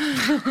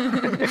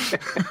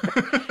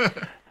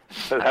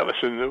 So that was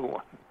a new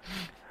one.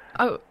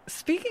 Oh,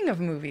 speaking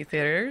of movie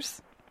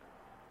theaters,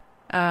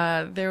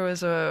 there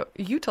was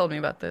you told me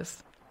about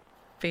this,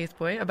 Faith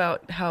Boy,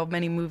 about how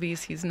many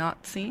movies he's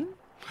not seen.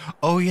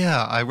 Oh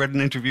yeah, I read an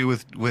interview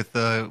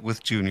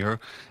with Junior,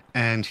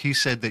 and he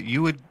said that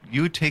you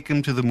would take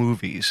him to the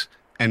movies,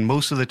 and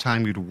most of the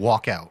time you'd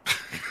walk out.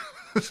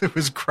 It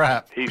was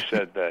crap. He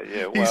said that,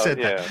 yeah. Well, he said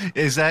that.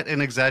 Is that an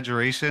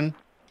exaggeration?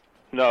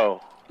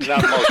 No,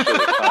 not most of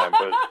the time,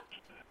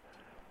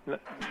 but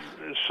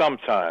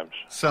sometimes.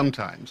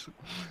 Sometimes.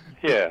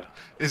 Yeah.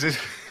 Is it?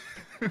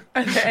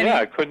 Yeah,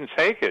 I couldn't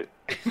take it.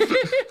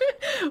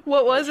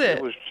 What was it?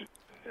 It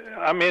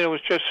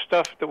was just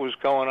stuff that was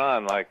going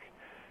on, like,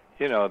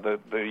 the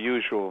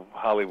usual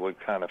Hollywood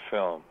kind of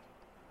film.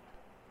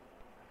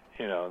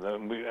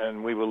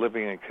 And we were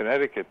living in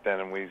Connecticut then,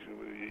 and we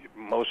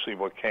mostly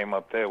what came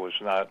up there was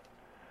not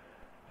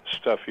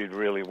stuff you'd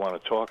really want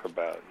to talk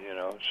about,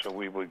 So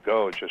we would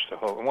go just to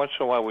hope. And once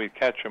in a while we'd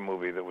catch a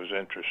movie that was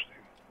interesting.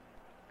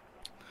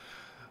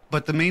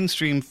 But the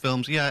mainstream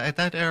films, yeah, at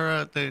that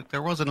era,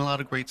 there wasn't a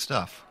lot of great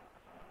stuff.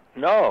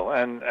 No,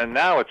 and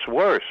now it's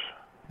worse.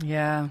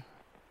 Yeah.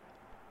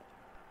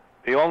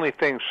 the only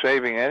thing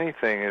saving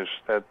anything is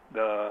that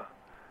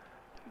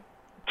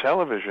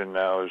television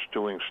now is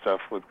doing stuff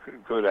with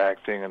good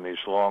acting and these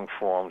long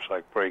forms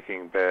like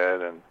Breaking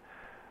Bad and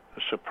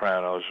The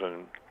Sopranos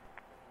and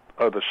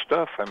other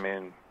stuff. I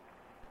mean,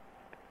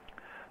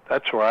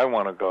 that's where I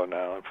want to go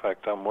now. In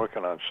fact, I'm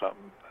working on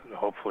something.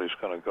 Hopefully it's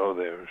going to go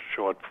there,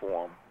 short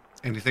form.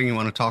 Anything you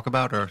want to talk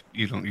about, or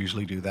you don't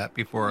usually do that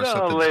before?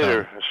 No,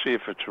 later. See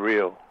if it's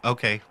real.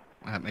 Okay,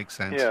 that makes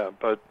sense. Yeah,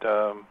 but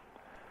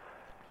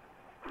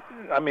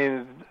I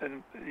mean,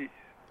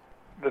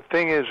 the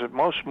thing is that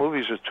most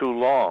movies are too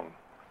long.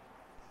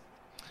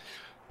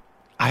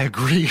 I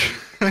agree.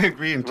 I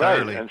agree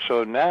entirely. Right, and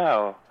so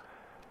now,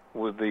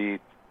 with the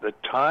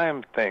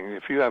time thing,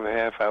 if you have a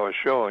half-hour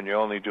show and you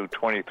only do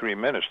 23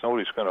 minutes,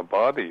 nobody's going to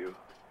bother you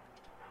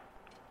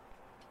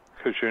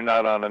because you're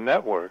not on a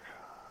network.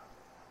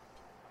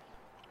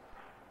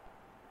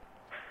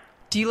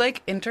 Do you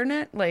like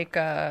internet, like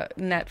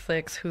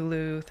Netflix,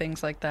 Hulu,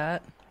 things like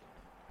that?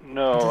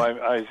 No,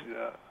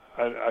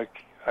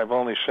 I've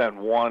only sent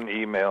one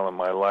email in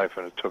my life,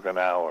 and it took an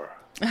hour.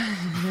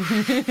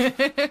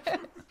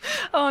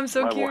 Oh, I'm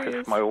so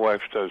curious. My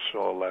wife does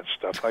all that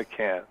stuff. I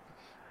can't.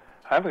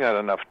 I haven't got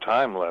enough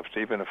time left,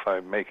 even if I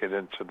make it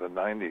into the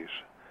 90s,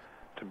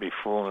 to be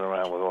fooling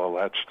around with all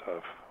that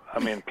stuff. I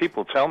mean,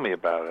 people tell me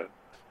about it,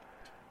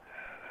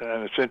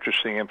 and it's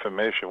interesting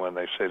information when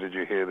they say, did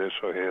you hear this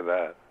or hear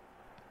that?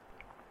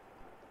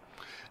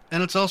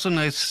 And it's also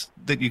nice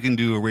that you can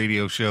do a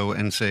radio show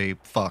and say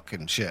fuck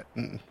and shit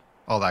and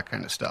all that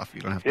kind of stuff.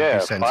 You don't have to be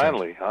censored. Yeah,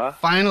 finally, huh?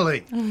 Finally.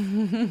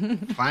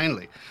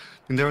 Finally.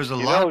 And there was a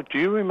lot... do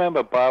you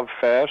remember Bob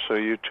Fass, or are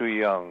you too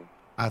young?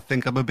 I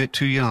think I'm a bit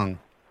too young.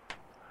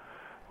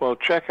 Well,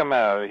 check him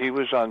out. He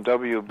was on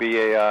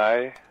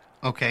WBAI.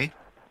 Okay.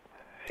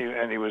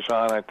 And he was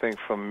on, I think,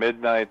 from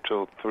midnight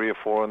till 3 or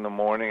 4 in the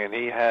morning, and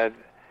he had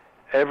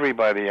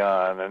everybody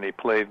on, and he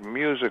played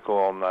music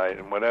all night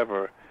and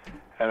whatever.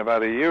 And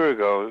about a year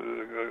ago,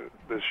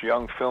 this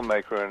young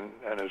filmmaker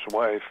and his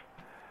wife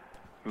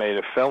made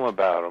a film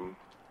about him,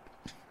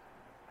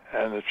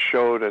 and it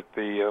showed at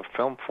the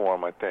Film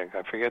Forum, I think.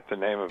 I forget the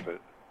name of it.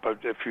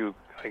 But if you,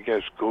 I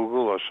guess,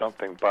 Google or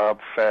something,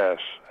 Bob Fass,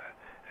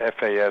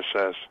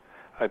 F-A-S-S,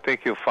 I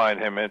think you'll find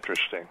him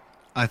interesting.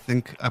 I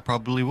think I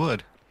probably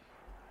would.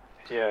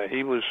 Yeah,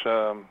 he was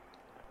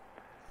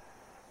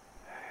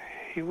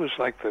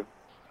like the,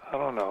 I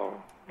don't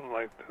know,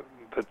 like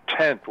the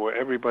tent where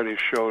everybody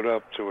showed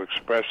up to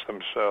express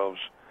themselves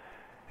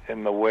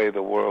in the way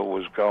the world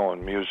was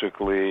going,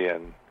 musically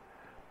and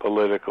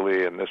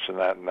politically and this and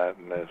that and that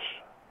and this.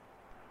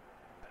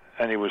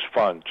 And he was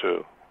fun,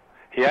 too.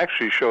 He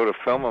actually showed a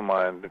film of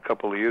mine a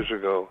couple of years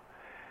ago.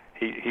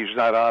 He's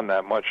not on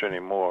that much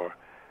anymore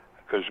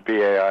because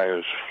BAI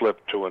has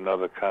flipped to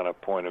another kind of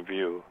point of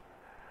view.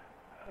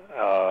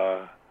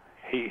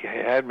 He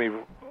had me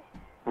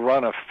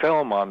run a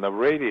film on the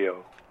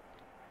radio.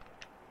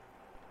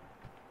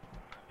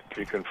 If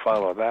you can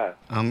follow that.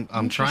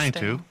 I'm trying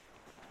to.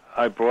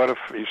 I brought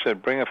he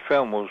said, bring a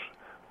film, we'll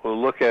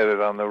look at it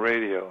on the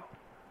radio.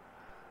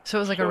 So it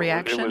was like a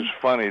reaction? It was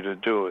funny to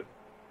do it.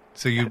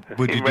 So he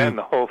ran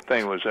the whole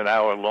thing. It was an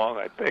hour long,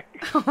 I think.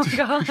 Oh,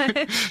 God.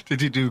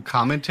 Did you do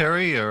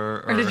commentary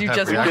or did you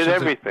just... We did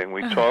everything.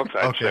 We talked.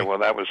 I'd say, well,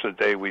 that was the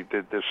day we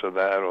did this or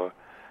that, or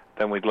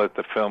then we'd let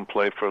the film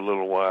play for a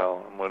little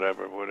while and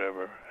whatever.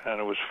 And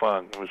it was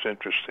fun. It was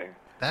interesting.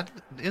 That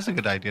is a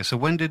good idea. So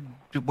when did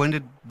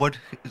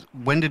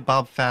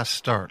Bob Fass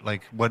start?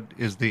 Like, what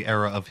is the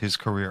era of his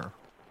career?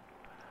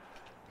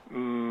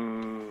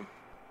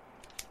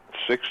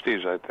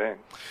 60s, I think.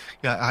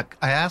 Yeah,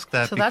 I asked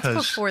that because... So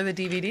that's before the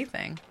DVD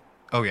thing.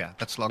 Oh, yeah,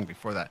 that's long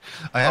before that.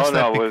 I asked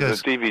that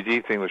because... the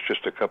DVD thing was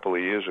just a couple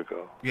of years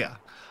ago. Yeah.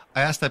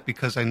 I asked that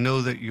because I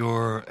know that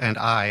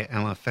I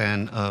am a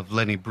fan of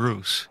Lenny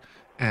Bruce.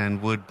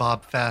 And would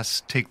Bob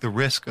Fass take the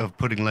risk of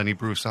putting Lenny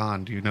Bruce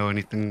on? Do you know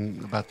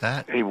anything about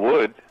that? He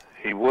would.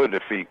 He would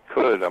if he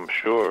could, I'm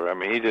sure. I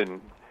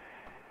mean,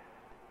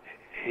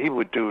 he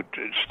would do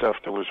stuff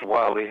that was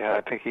wild.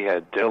 I think he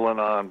had Dylan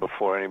on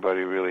before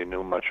anybody really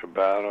knew much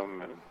about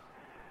him. And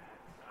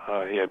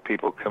he had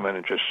people come in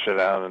and just sit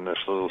down in this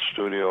little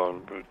studio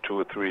and 2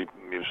 or 3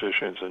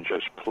 musicians and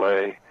just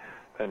play.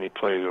 Then he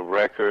played a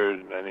record,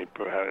 and then he'd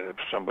have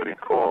somebody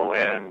call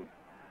in.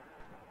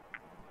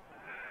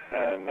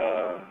 And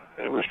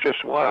it was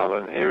just wild.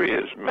 And here he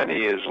is many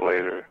years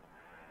later.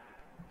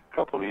 A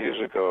couple of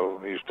years ago,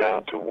 he's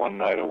down to 1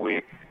 night a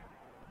week.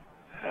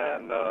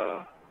 And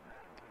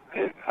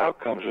out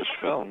comes this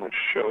film, which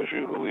shows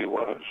you who he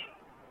was.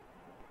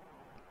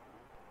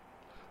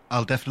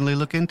 I'll definitely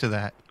look into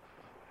that.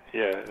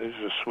 Yeah, he's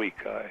a sweet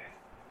guy.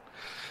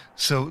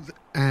 So,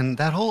 and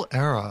that whole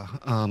era,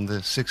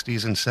 the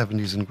 60s and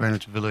 70s in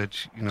Greenwich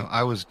Village,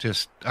 I was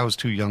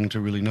too young to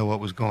really know what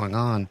was going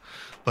on,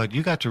 but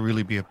you got to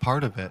really be a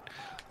part of it.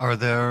 Are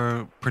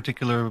there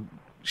particular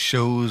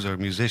shows or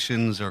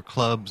musicians or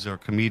clubs or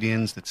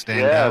comedians that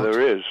stand out? Yeah, there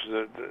is.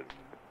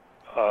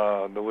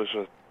 There was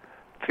a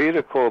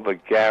theater called the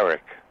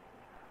Garrick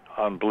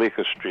on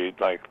Bleecker Street,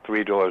 like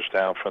 3 doors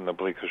down from the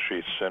Bleecker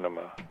Street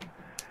Cinema.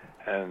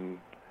 And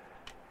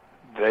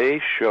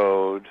they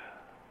showed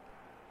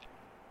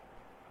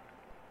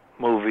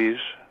movies,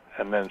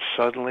 and then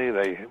suddenly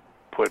they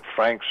put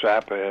Frank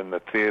Zappa in the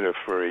theater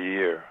for a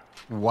year.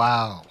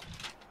 Wow.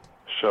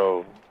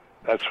 So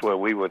that's where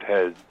we would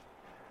head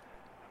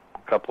a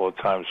couple of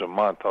times a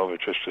month over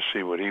just to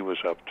see what he was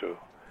up to.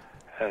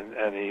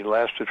 And he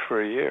lasted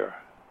for a year.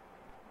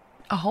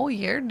 A whole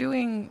year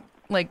doing,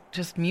 like,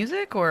 just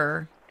music,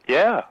 or?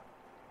 Yeah.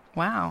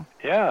 Wow.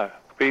 Yeah.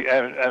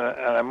 And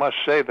I must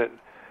say that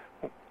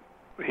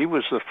he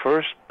was the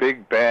first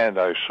big band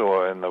I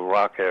saw in the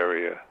rock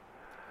area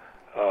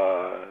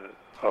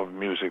of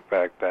music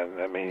back then.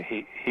 I mean,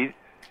 he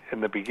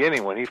in the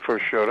beginning, when he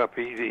first showed up,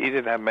 he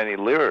didn't have many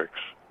lyrics.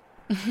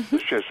 It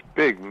was just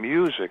big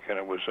music, and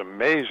it was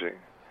amazing.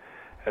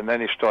 And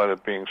then he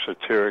started being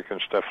satiric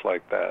and stuff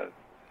like that.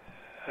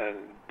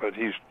 But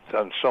he's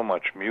done so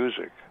much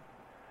music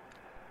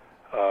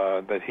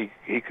that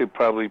he could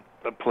probably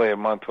play a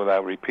month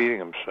without repeating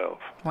himself.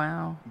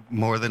 Wow.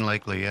 More than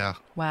likely, yeah.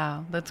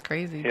 Wow, that's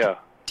crazy. Yeah.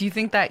 Do you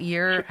think that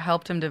year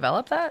helped him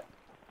develop that?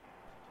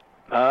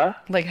 Huh?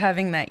 Like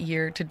having that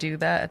year to do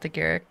that at the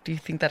Garrick, do you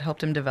think that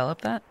helped him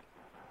develop that?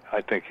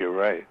 I think you're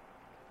right.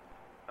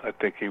 I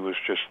think he was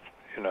just,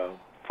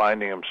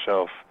 finding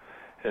himself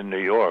in New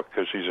York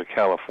because he's a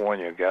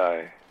California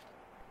guy.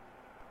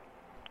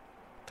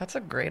 That's a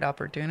great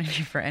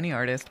opportunity for any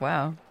artist.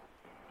 Wow.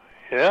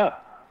 Yeah.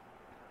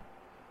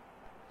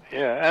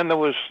 Yeah, and there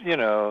was,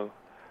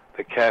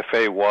 the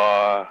Cafe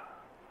Wah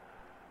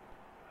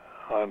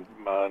on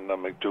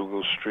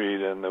McDougal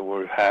Street, and there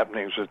were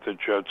happenings at the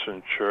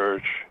Judson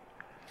Church,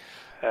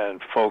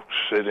 and folk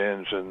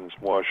sit-ins in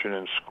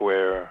Washington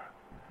Square,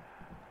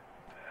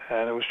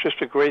 and it was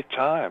just a great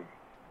time.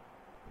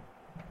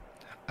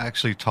 I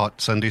actually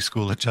taught Sunday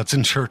school at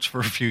Judson Church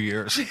for a few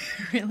years.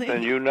 Really?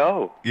 And you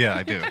know. Yeah,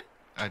 I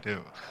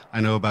do.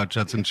 I know about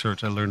Judson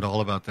Church. I learned all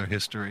about their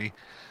history.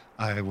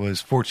 I was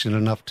fortunate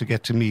enough to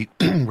get to meet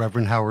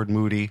Reverend Howard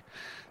Moody.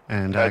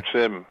 And that's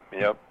him,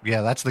 yep.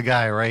 Yeah, that's the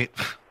guy, right?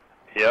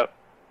 Yep.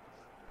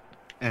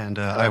 And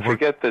I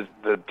forget the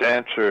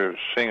dancer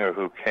singer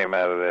who came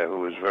out of there, who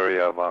was very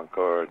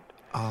avant-garde.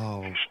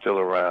 Oh. She's still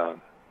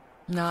around.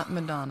 Not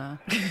Madonna.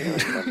 I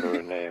can't remember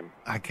her name.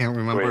 I can't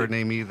remember her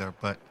name either,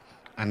 but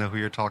I know who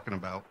you're talking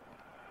about.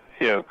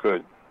 Yeah,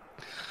 good.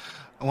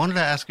 I wanted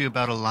to ask you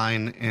about a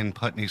line in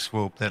Putney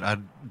Swope that I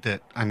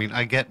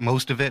get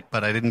most of it,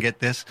 but I didn't get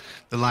this.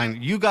 The line,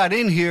 "You got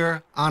in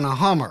here on a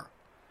Hummer."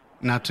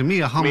 Now, to me,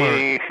 a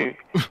Hummer...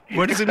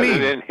 What does it mean? You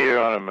got in here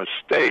on a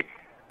mistake.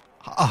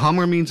 A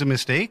Hummer means a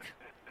mistake?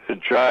 A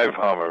jive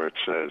Hummer, it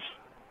says.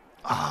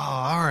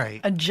 Oh, all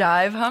right. A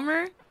jive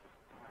Hummer?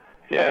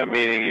 Yeah,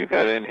 meaning you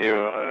got in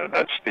here,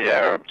 that's the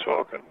Arab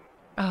talking.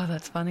 Oh,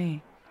 that's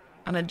funny.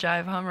 On a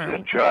jive Hummer. A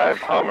jive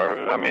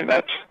Hummer. I mean,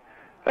 that's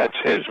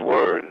his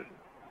word.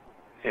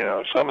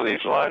 Some of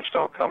these lines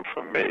don't come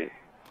from me.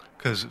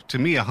 Because to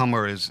me, a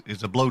Hummer is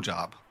a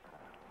blowjob.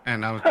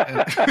 And I was...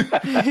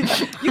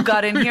 You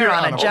got in here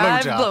on a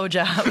jive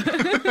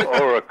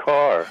blowjob. Or a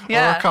car.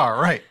 Yeah. Or a car,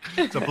 right.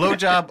 It's a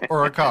blowjob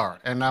or a car.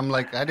 And I'm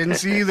like, I didn't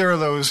see either of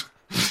those.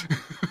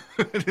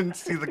 I didn't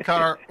see the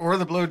car or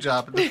the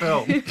blowjob in the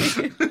film.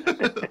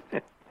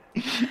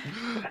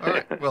 All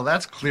right. Well,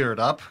 that's cleared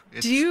up.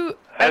 That's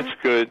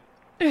good.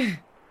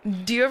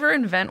 Do you ever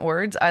invent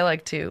words? I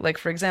like to. Like,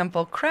 for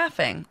example,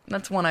 craffing.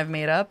 That's one I've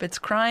made up. It's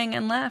crying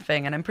and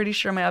laughing, and I'm pretty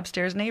sure my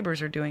upstairs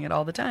neighbors are doing it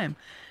all the time.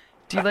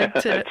 Do you like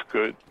to... That's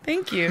good.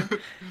 Thank you.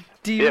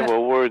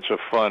 Well, words are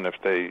fun if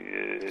they...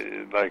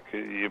 like,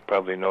 you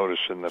probably notice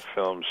in the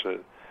films that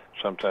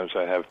sometimes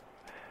I have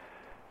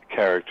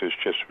characters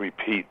just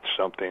repeat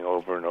something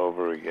over and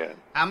over again.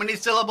 How many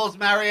syllables,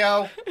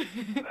 Mario?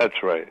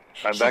 That's right.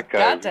 And that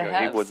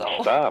guy, he wouldn't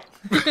stop.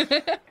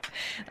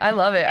 I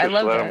love it. I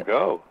love let that. him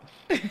go.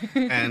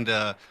 And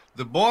the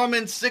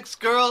Borman Six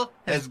girl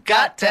has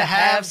got to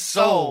have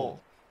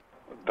soul.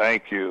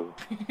 Thank you.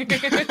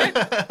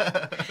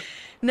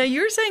 Now,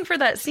 you were saying for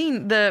that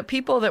scene, the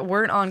people that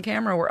weren't on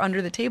camera were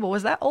under the table.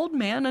 Was that old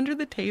man under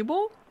the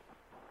table?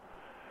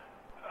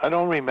 I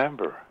don't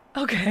remember.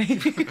 Okay.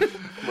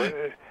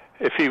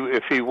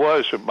 If he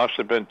was, it must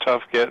have been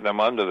tough getting him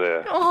under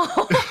there.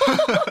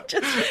 Oh,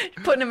 just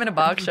putting him in a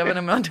box, shoving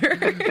him under.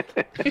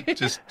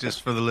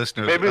 just for the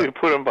listeners. Maybe we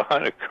put him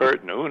behind a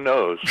curtain. Who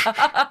knows?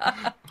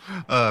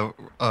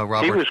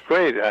 Robert. He was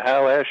great.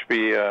 Hal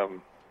Ashby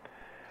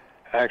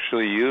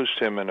actually used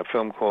him in a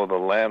film called The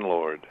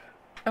Landlord.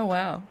 Oh,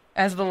 wow.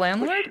 As the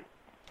landlord?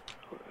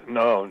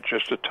 No,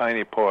 just a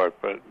tiny part.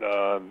 But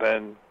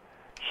then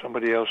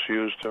somebody else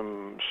used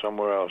him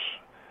somewhere else.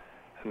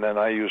 And then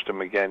I used him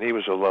again. He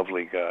was a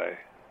lovely guy.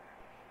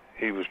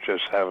 He was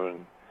just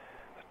having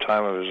the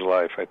time of his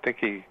life. I think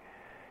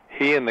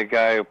he and the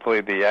guy who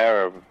played the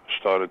Arab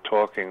started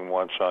talking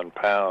once on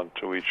Pound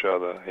to each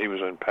other. He was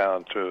in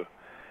Pound too.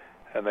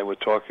 And they were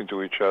talking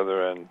to each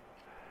other, and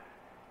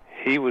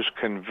he was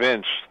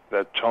convinced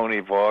that Tony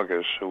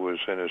Vargas, who was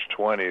in his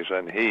 20s,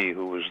 and he,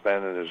 who was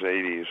then in his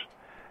 80s,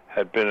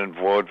 had been in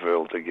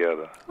vaudeville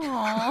together.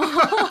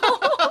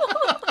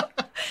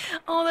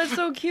 Oh, that's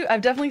so cute.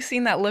 I've definitely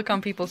seen that look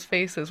on people's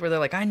faces where they're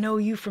like, I know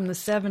you from the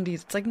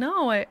 70s. It's like,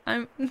 no,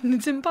 I'm.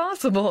 It's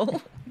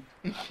impossible.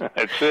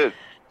 That's it.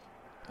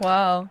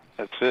 Wow.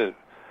 That's it.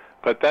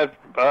 But that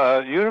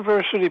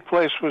University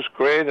Place was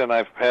great, and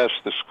I've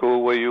passed the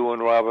school where you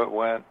and Robert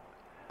went.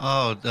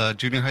 Oh,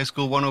 Junior High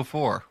School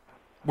 104,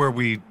 where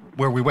we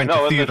went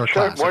to theater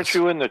classes. Weren't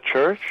you in the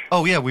church?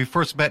 Oh yeah, we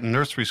first met in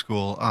nursery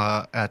school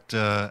at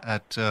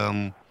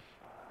the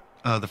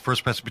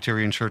First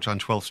Presbyterian Church on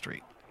 12th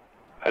Street.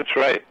 That's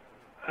right.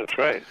 That's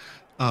right.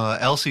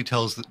 Elsie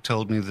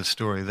told me the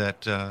story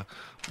that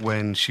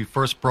when she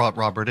first brought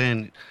Robert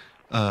in,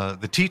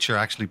 the teacher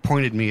actually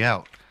pointed me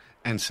out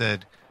and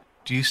said,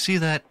 "Do you see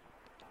that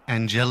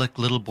angelic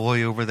little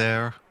boy over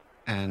there?"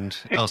 And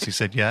Elsie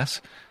said,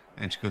 "Yes."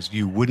 And she goes,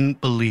 "You wouldn't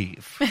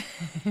believe."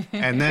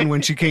 And then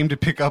when she came to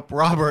pick up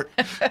Robert,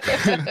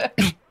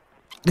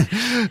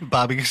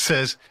 Bobby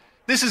says,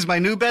 "This is my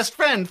new best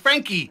friend,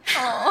 Frankie."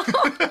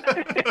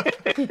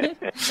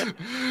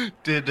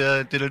 Did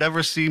it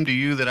ever seem to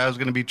you that I was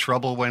going to be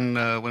trouble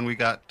when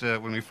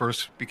we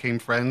first became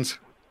friends?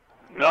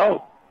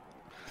 No.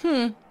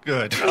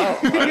 Good. No,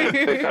 I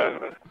didn't think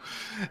of it.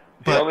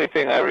 The only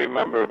thing I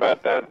remember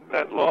about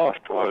that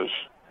loft was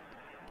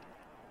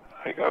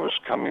I was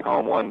coming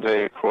home one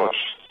day across,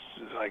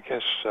 I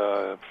guess,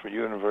 for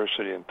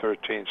University in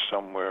 13th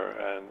somewhere,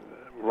 and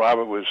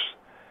Robert was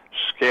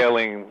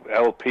scaling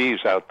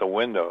LPs out the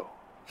window.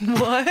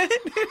 What?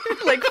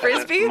 Like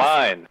Frisbees?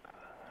 Mine.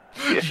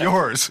 Yeah.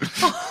 Yours.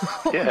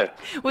 Yeah.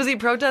 Was he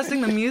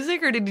protesting the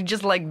music, or did he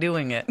just like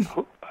doing it?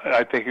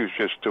 I think he was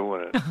just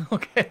doing it.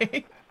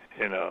 Okay.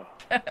 You know.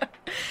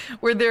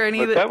 Were there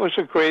any? But that was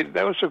a great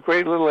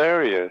little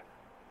area.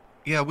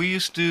 Yeah, we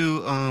used to,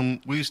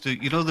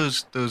 you know,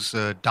 those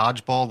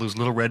dodgeball, those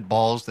little red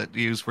balls that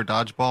you use for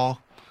dodgeball.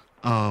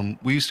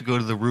 We used to go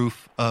to the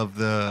roof of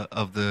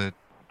the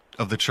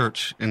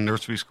church in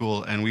nursery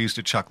school, and we used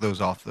to chuck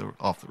those off the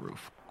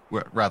roof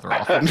rather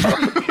often.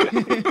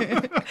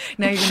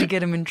 Now you're gonna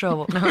get him in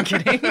trouble. No, I'm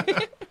kidding.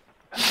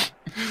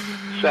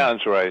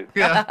 Sounds right.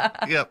 Yeah.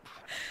 Yep.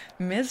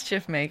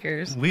 Mischief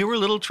makers. We were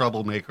little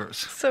troublemakers.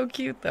 So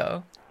cute,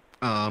 though.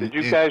 Did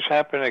you guys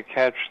happen to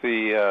catch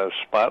the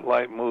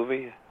Spotlight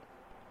movie?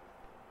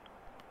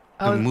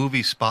 The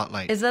movie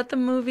Spotlight. Is that the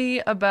movie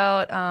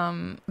about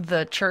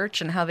the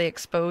church and how they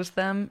exposed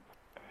them?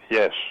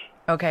 Yes.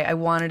 Okay, I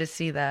wanted to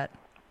see that.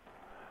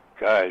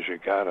 Guys, you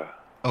gotta.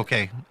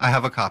 Okay, I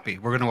have a copy.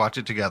 We're going to watch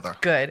it together.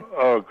 Good.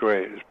 Oh,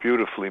 great. It's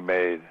beautifully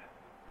made.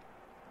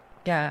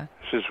 Yeah.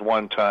 This is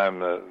one time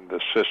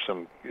the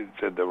system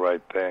did the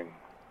right thing.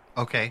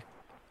 Okay.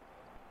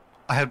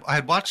 I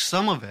had watched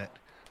some of it.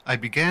 I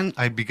began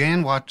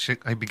to watch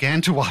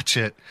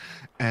it,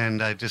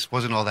 and I just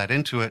wasn't all that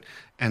into it.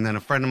 And then a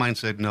friend of mine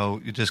said,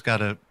 "No, you just got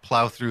to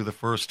plow through the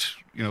first,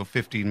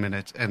 15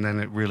 minutes, and then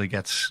it really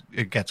gets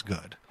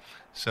good."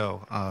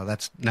 So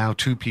that's now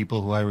two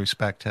people who I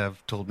respect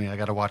have told me I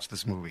got to watch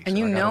this movie. And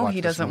so he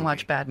doesn't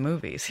watch bad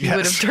movies. He Yes.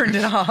 would have turned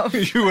it off.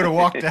 You would have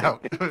walked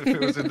out if it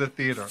was in the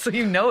theater. So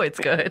you know it's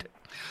good.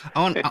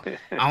 I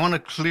want to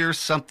clear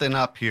something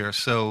up here.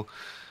 So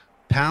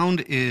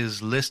Pound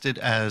is listed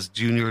as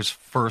Junior's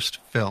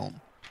first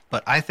film,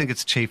 but I think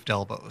it's Chafed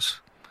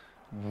Elbows.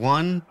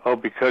 Oh,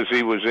 because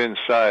he was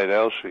inside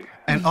Elsie.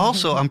 And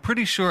also, I'm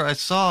pretty sure I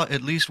saw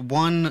at least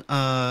one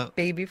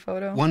baby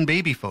photo. One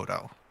baby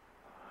photo.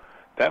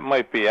 That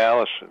might be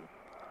Allison.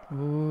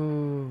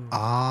 Ooh.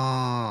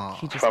 Oh.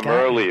 From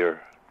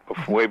earlier,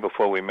 way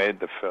before we made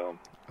the film.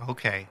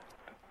 Okay.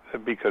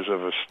 Because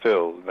of a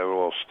still. They were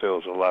all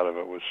stills. A lot of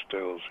it was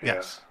stills.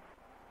 Yes.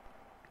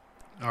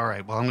 Yeah. All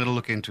right. Well, I'm going to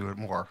look into it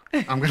more.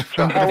 I'm going to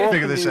figure this out. How often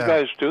do you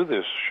guys do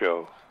this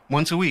show?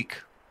 Once a week.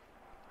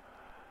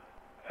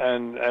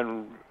 And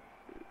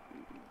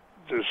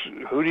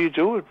who do you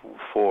do it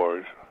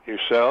for?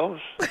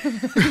 Yourselves?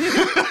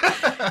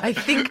 I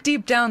think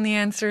deep down the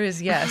answer is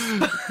yes.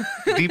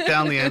 Deep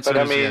down the answer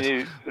is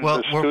yes.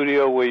 The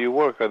studio where you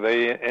work, are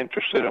they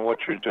interested in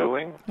what you're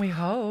doing? We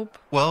hope.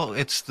 Well,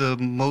 it's the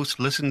most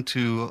listened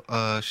to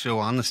show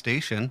on the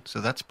station,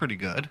 so that's pretty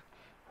good.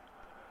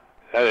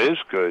 That is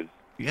good.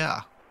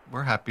 Yeah,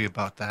 we're happy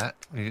about that.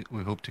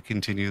 We hope to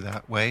continue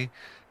that way.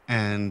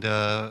 And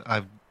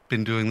I've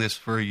been doing this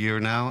for a year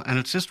now, and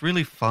it's just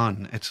really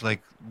fun. It's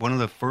like one of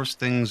the first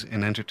things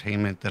in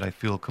entertainment that I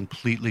feel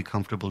completely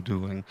comfortable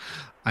doing.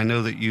 I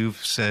know that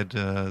you've said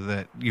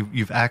that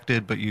you've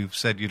acted, but you've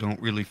said you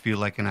don't really feel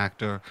like an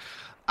actor.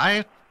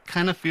 I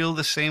kind of feel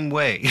the same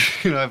way.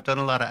 I've done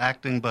a lot of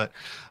acting, but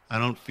I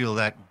don't feel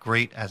that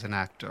great as an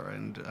actor,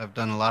 and I've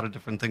done a lot of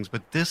different things,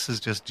 but this has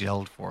just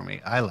gelled for me.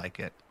 I like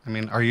it. I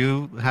mean,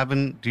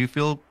 do you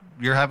feel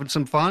you're having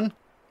some fun?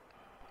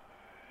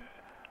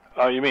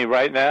 Oh, you mean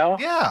right now?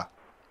 Yeah.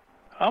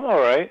 I'm all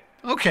right.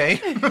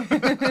 Okay.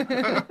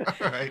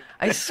 All right.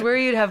 I swear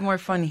you'd have more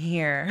fun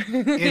here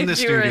in the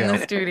if you were in the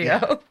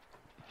studio.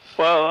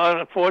 Well,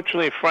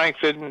 unfortunately, Frank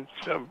didn't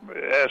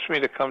ask me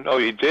to come. Oh,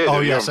 he did. Oh,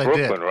 You're yes, in I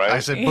Brooklyn, did. right? I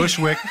said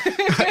Bushwick.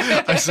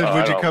 I said,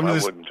 would you come to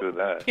this? I wouldn't do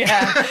that.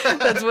 Yeah,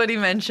 that's what he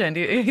mentioned.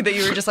 That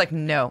you were just like,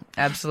 no,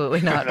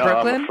 absolutely not. No,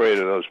 Brooklyn? I'm afraid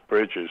of those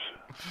bridges.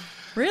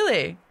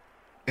 Really?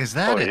 Is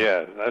that it?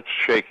 Yeah, that's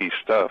shaky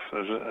stuff.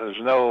 There's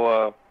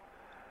no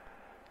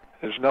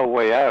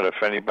way out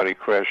if anybody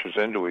crashes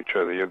into each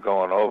other. You're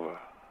going over.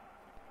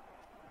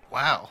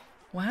 Wow.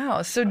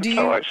 Wow. So That's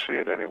how I see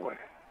it anyway.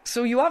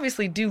 So you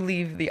obviously do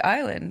leave the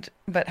island,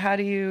 but how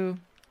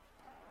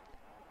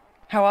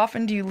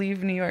often do you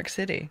leave New York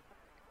City?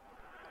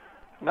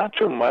 Not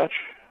too much.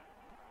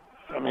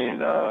 I mean,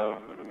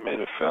 made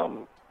a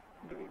film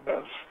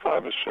about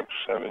 5 or 6,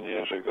 7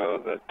 years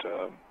ago that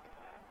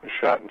was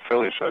shot in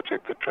Philly, so I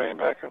take the train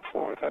back and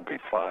forth. I'd be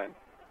fine.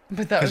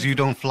 Because you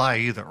don't fly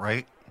either,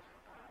 right?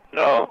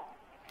 No.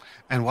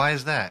 And why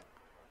is that?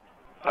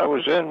 I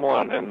was in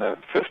one in the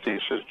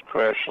 50s. It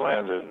crash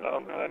landed,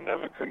 and I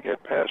never could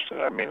get past it.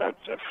 I mean, I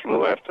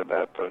flew after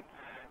that, but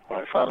when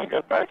I finally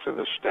got back to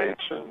the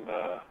States and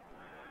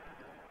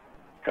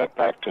got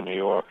back to New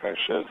York, I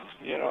said,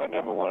 I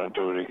never want to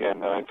do it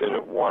again. And I did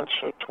it once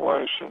or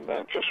twice, and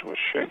that just was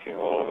shaking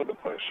all over the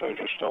place. So I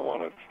just don't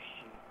want to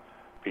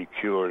be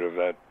cured of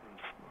that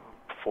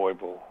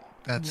foible.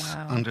 That's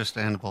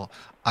understandable.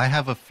 I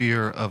have a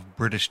fear of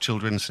British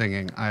children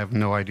singing. I have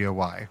no idea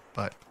why,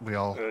 but we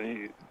all...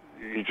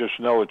 You just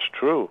know it's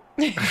true.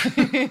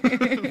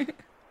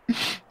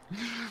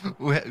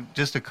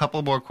 Just a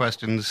couple more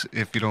questions,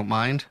 if you don't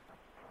mind.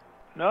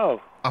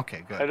 No.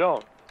 Okay, good. I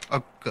don't.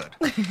 Oh, good.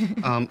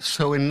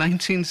 So in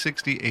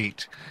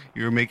 1968,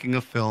 you were making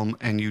a film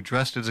and you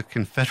dressed as a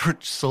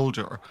Confederate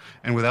soldier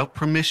and without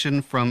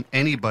permission from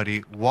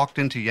anybody walked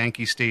into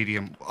Yankee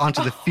Stadium,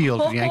 onto the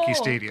field of Yankee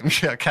Stadium.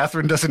 Yeah,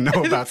 Catherine doesn't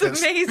know about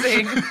this. That's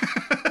amazing.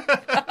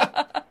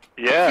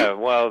 Yeah,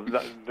 well,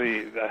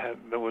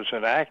 there was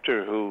an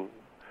actor who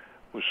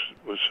was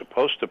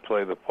supposed to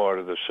play the part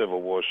of the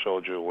Civil War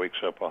soldier who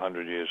wakes up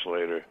 100 years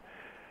later.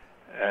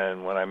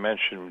 And when I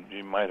mentioned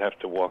you might have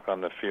to walk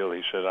on the field,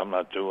 he said, I'm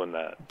not doing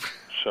that.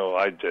 So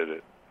I did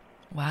it.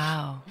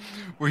 Wow.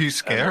 Were you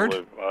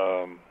scared?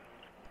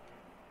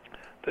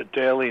 The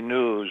Daily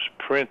News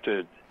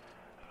printed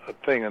a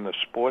thing in the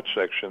sports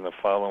section the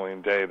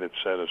following day that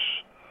said a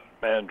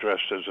man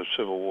dressed as a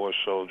Civil War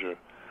soldier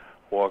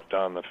walked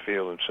on the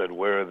field and said,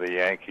 "Where are the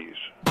Yankees?"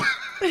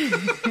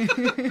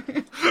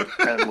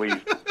 And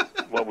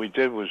what we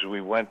did was we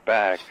went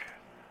back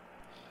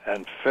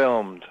and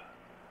filmed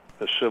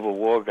the Civil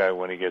War guy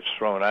when he gets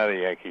thrown out of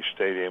Yankee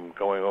Stadium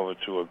going over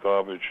to a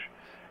garbage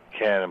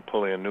can and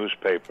pulling a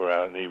newspaper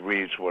out, and he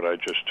reads what I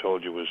just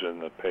told you was in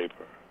the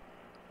paper.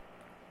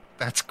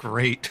 That's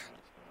great.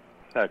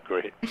 Not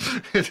great.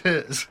 It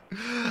is.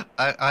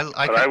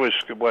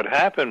 What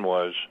happened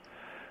was,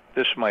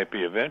 this might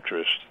be of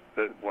interest,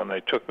 that when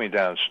they took me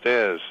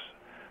downstairs,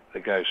 the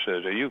guy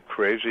said, "Are you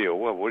crazy or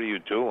what? What are you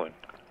doing?"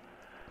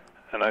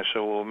 And I said,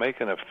 "Well, we're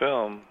making a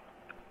film,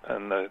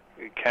 and the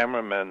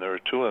cameramen, there are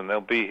two of them, they'll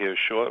be here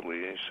shortly."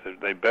 He said,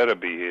 "They better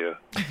be here."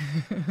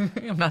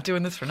 I'm not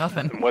doing this for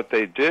nothing. And what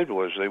they did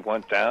was they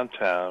went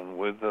downtown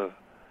with the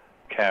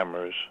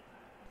cameras,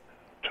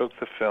 took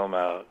the film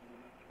out,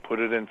 put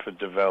it in for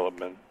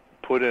development,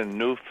 put in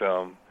new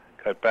film,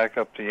 got back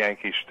up to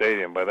Yankee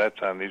Stadium. By that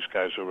time, these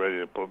guys were ready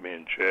to put me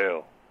in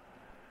jail.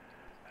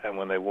 And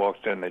when they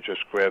walked in, they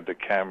just grabbed the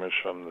cameras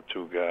from the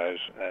two guys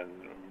and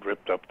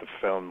ripped up the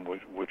film,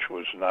 which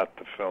was not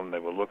the film they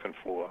were looking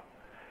for.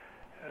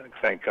 And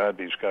thank God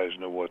these guys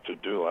knew what to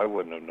do. I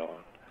wouldn't have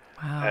known.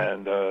 Wow.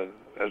 And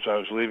as I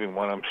was leaving,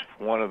 one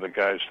of the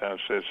guys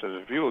downstairs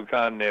says, "If you had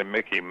gone near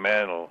Mickey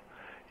Mantle,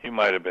 you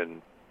might have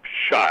been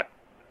shot."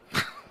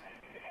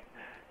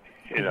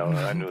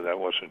 I knew that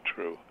wasn't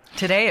true.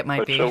 Today it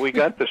might be. So we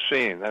got the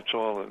scene. That's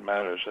all that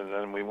matters. And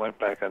then we went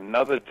back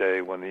another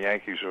day when the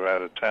Yankees were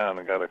out of town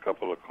and got a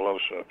couple of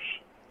close-ups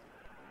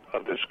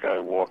of this guy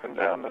walking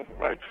down the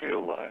right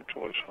field line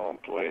towards home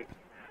plate.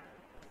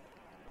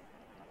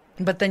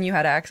 But then you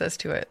had access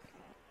to it.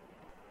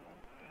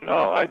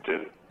 No, I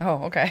did it.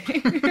 Oh, okay.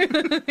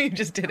 You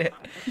just did it.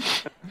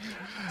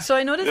 So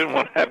I noticed... Didn't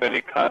want to have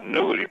any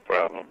continuity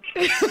problems.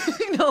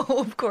 No,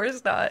 of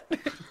course not.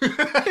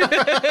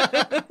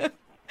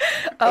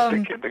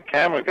 The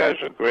camera guys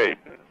were great.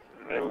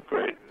 They were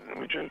great.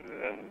 We just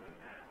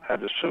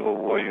had the Civil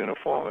War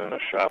uniform in a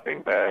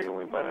shopping bag, and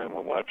we went in and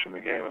were watching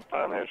the game, and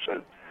finally I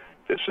said,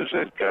 "This is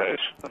it, guys."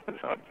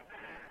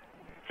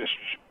 Just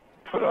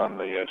put on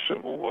the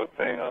Civil War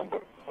thing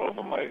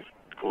over my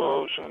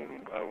clothes,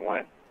 and I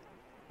went.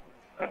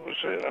 That was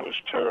it. I was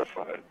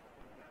terrified.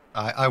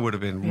 I would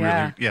have been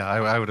I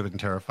would have been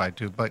terrified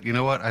too. But you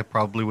know what? I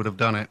probably would have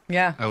done it.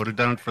 Yeah. I would have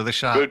done it for the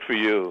shot. Good for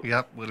you.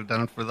 Yep, would have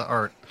done it for the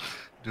art.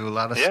 Do a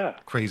lot of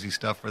crazy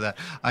stuff for that.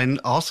 I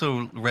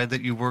also read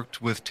that you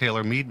worked with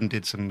Taylor Mead and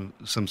did some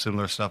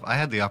similar stuff. I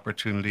had the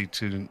opportunity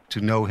to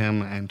know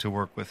him and to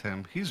work with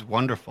him. He's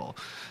wonderful.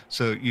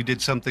 So you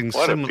did something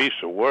similar. What a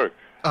piece of work.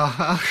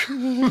 Uh-huh.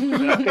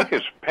 I think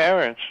his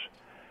parents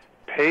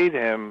paid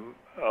him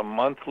a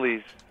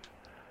monthly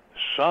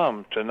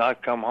some to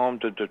not come home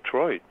to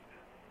Detroit.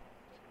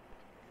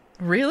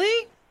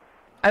 Really?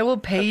 I will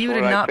pay you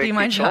to what I not be think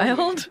my he told me.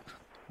 child?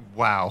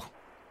 Wow.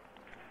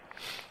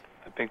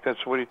 I think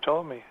that's what he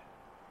told me.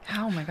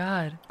 Oh, my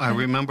God. I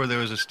remember there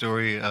was a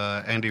story,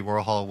 Andy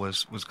Warhol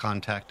was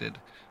contacted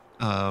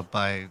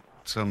by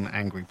some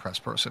angry press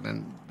person,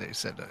 and they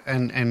said,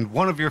 and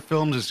one of your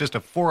films is just a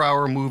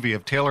 4-hour movie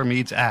of Taylor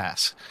Mead's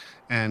ass.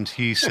 And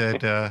he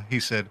said,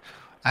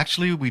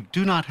 actually, we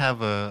do not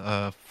have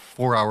a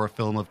 4-hour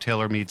film of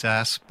Taylor Mead's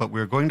ass, but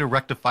we're going to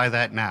rectify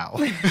that now.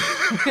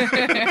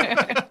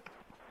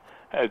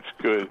 That's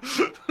good.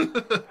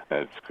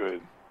 That's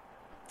good.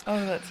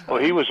 Oh, that's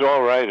Well, he was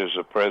all right as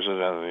a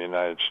president of the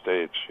United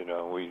States. You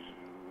know, we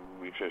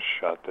just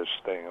shot this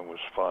thing. It was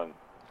fun.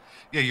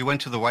 Yeah, you went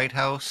to the White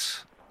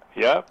House.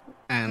 Yep.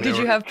 And Did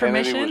you have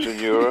permission? Kennedy was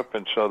in Europe,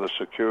 and so the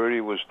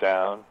security was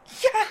down.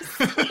 Yes!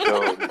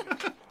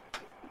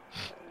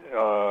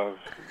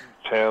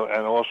 So,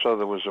 and also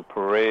there was a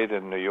parade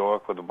in New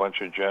York with a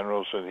bunch of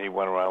generals, and he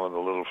went around with a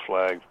little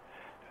flag,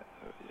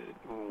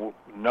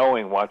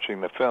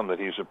 watching the film, that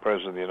he's the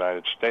president of the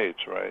United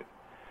States, right?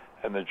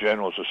 And the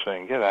generals are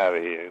saying, "Get out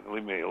of here,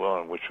 leave me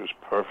alone," which was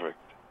perfect.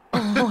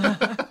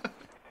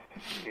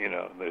 You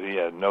know, that he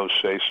had no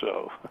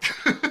say-so.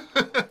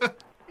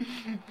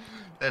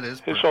 That is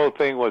His whole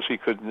thing was he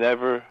could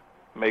never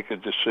make a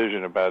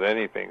decision about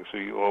anything, so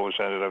he always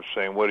ended up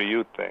saying, "What do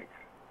you think?"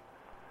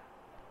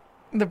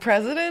 The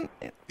president?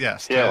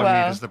 Yes, Yeah. Taylor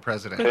Wow. Mead is the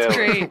president. That's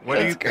great. What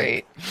do you That's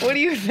great. What do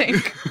you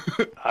think?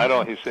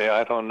 He'd say,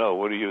 "I don't know.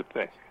 What do you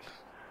think?"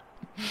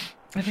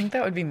 I think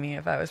that would be me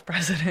if I was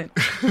president.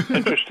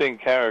 Interesting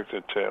character,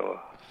 Taylor.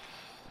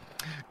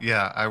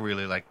 Yeah, I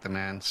really like the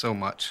man so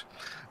much.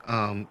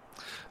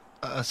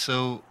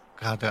 So,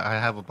 God, I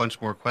have a bunch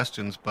more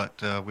questions,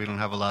 but we don't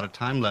have a lot of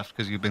time left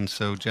because you've been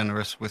so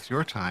generous with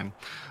your time.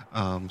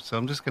 So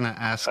I'm just going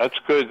to ask... That's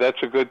good.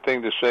 That's a good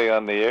thing to say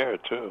on the air,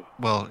 too.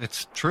 Well,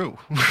 it's true.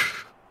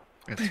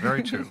 It's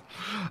very true.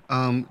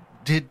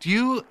 Did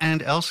you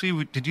and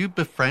Elsie, did you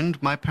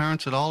befriend my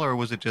parents at all, or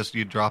was it just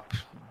you drop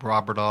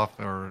Robert off,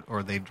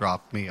 or they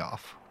dropped me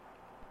off?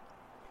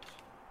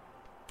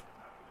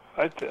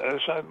 I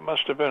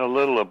must have been a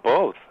little of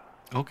both.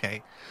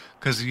 Okay,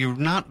 because you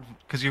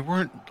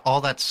weren't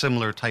all that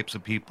similar types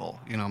of people.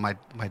 You know, my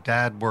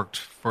dad worked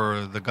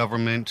for the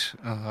government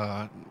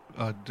for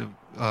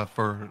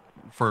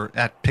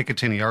at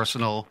Picatinny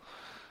Arsenal.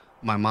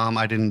 My mom,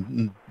 I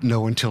didn't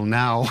know until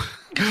now,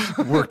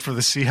 worked for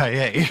the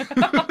CIA.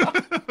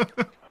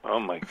 Oh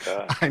my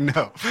God! I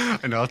know.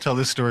 I'll tell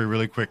this story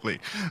really quickly.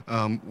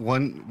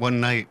 One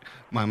night,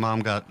 my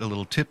mom got a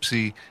little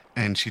tipsy,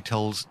 and she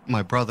tells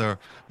my brother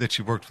that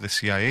she worked for the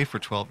CIA for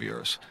 12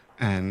 years.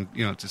 And,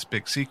 you know, it's this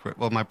big secret.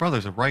 Well, my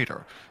brother's a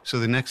writer. So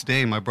the next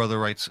day, my brother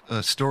writes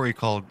a story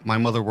called My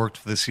Mother Worked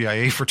for the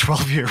CIA for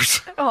 12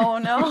 years. Oh,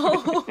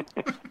 no.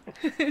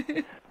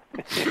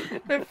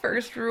 The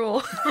first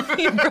rule.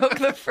 He broke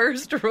the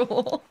first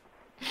rule.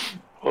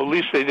 Well, at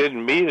least they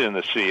didn't meet in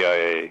the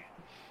CIA.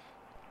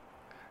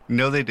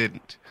 No, they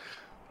didn't.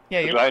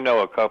 Yeah, Because I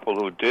know a couple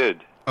who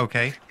did.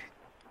 Okay.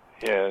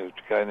 Yeah, a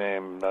guy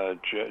named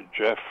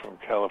Jeff from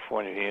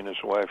California. He and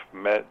his wife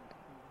met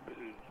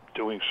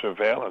doing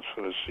surveillance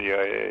for the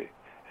CIA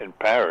in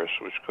Paris,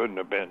 which couldn't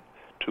have been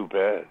too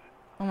bad.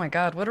 Oh, my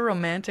God. What a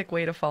romantic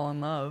way to fall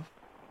in love.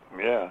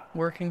 Yeah.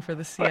 Working for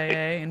the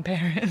CIA in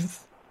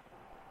Paris.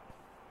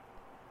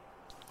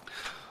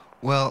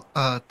 Well,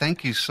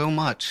 thank you so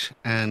much,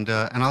 and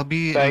I'll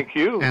be Thank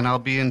you. And I'll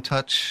be in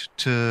touch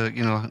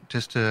to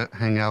just to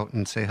hang out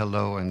and say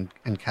hello and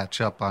catch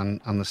up on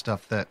the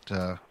stuff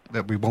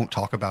that we won't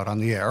talk about on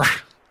the air.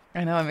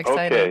 I know. I'm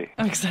excited. Okay.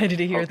 I'm excited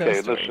to hear those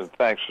stories. Okay, listen.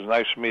 Thanks. It's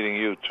nice meeting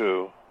you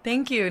too.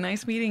 Thank you.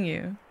 Nice meeting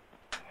you.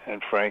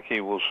 And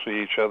Frankie, we'll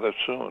see each other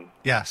soon.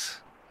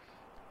 Yes.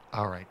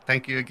 All right.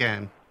 Thank you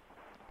again.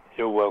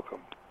 You're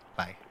welcome.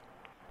 Bye.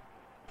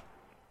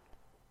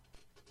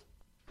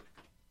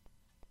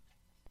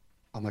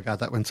 Oh my God,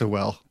 that went so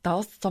well. That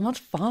was so much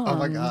fun. Oh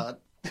my God.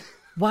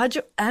 Why'd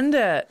you end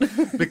it?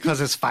 Because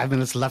there's 5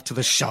 minutes left to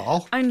the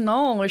show. I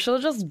know. We should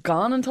have just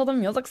gone until the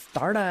music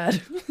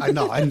started. I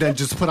know. And then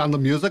just put on the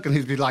music and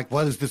he'd be like,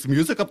 what is this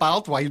music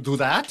about? Why you do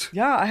that?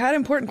 Yeah, I had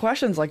important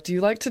questions like, do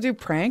you like to do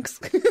pranks?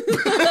 We didn't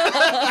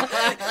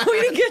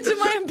get to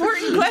my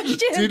important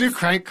question. Do you do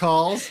crank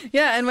calls?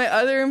 Yeah, and my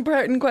other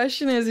important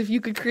question is if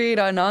you could create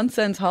a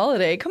nonsense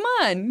holiday. Come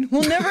on.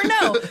 We'll never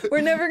know.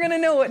 We're never going to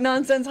know what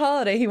nonsense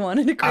holiday he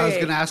wanted to create. I was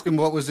going to ask him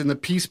what was in the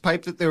peace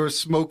pipe that they were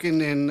smoking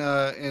in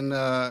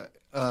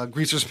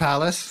Greaser's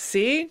Palace.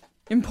 See?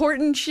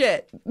 Important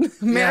shit.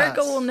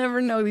 America Yes. will never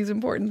know these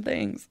important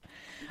things.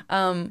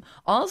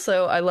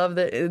 Also, I love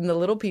that in the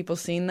Little People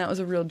scene, that was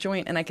a real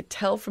joint. And I could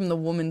tell from the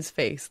woman's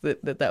face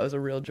that was a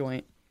real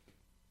joint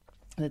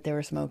that they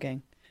were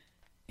smoking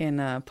in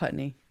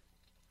Putney.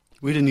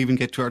 We didn't even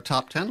get to our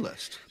top 10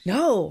 list.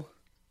 No,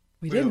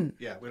 we didn't.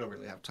 Yeah, we don't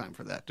really have time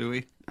for that, do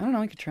we? I don't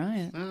know. We could try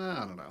it.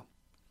 I don't know.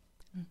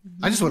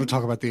 I just want to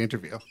talk about the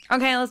interview.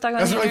 Okay, let's talk about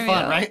That's the really interview.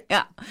 fun, right?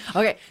 Yeah.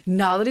 Okay,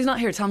 now that he's not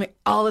here, tell me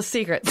all the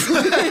secrets.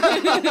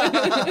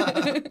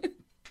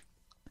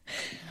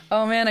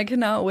 Oh, man, I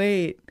cannot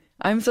wait.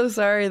 I'm so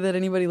sorry that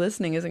anybody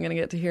listening isn't going to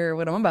get to hear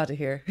what I'm about to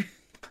hear.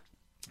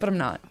 But I'm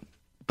not.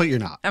 But you're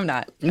not. I'm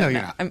not. No, I'm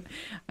you're not.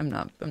 I'm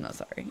not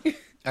sorry.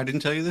 I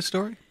didn't tell you this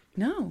story?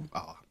 No.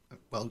 Oh,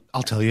 well,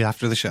 I'll tell you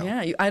after the show.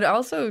 Yeah, I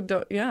also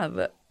don't. Yeah,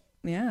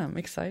 I'm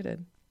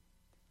excited.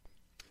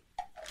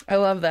 I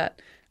love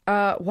that.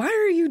 Why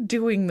are you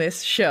doing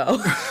this show?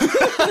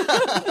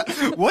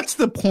 What's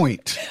the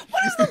point?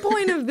 What is the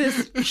point of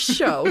this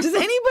show? Does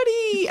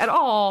anybody at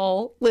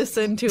all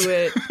listen to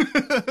it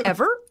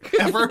ever?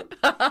 Ever?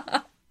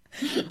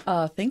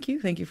 Thank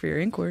you. Thank you for your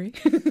inquiry.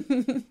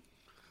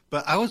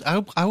 But I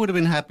would have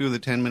been happy with a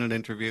 10-minute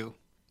interview.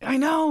 I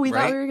know. We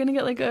Right? thought we were going to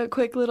get like a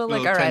quick little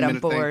Little all right,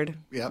 I'm 10-minute thing. bored.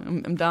 Yep.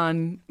 I'm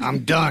done.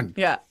 I'm done.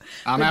 Yeah.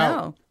 I'm But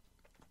out.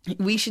 no.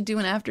 We should do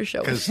an after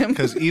show with him.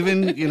 Because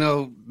even,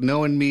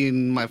 knowing me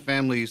and my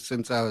family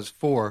since I was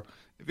 4,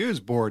 if he was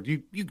bored,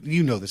 you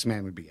know this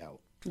man would be out.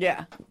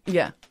 Yeah.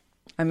 Yeah.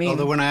 I mean,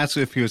 Although when I asked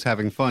him if he was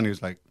having fun, he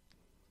was like,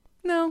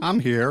 no. I'm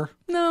here.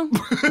 No,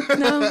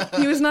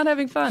 he was not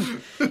having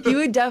fun. He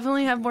would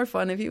definitely have more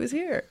fun if he was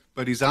here.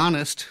 But he's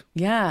honest.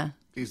 Yeah.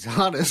 He's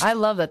honest. I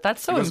love that.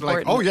 That's so He wasn't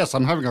important. like, oh, yes,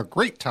 I'm having a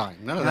great time.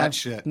 None of that I've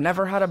shit.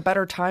 Never had a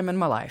better time in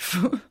my life.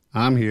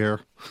 I'm here.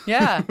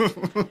 Yeah.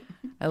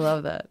 I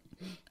love that.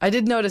 I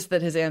did notice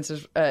that his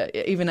answers,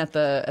 even at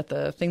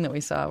the thing that we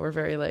saw, were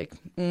very like,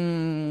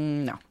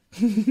 no.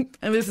 And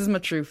this is my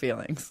true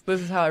feelings.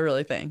 This is how I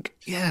really think.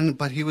 Yeah,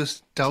 but he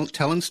was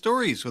telling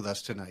stories with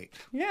us tonight.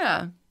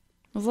 Yeah.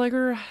 It was like we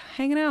were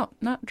hanging out,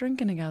 not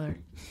drinking together.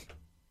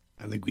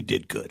 I think we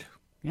did good.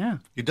 Yeah.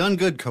 You done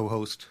good,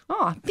 co-host.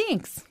 Oh,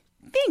 thanks.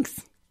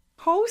 Thanks.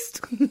 Host.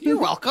 You're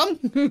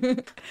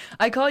welcome.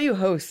 I call you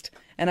host,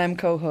 and I'm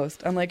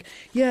co-host. I'm like,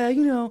 yeah,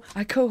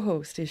 I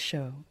co-host his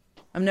show.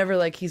 I'm never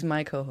like, he's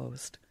my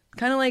co-host.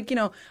 Kind of like,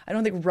 I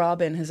don't think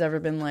Robin has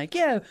ever been like,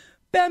 yeah,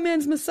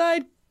 Batman's my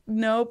side.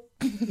 Nope.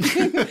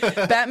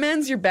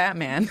 Batman's your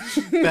Batman.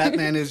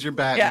 Batman is your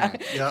Batman.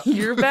 Yeah. Yep.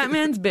 You're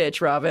Batman's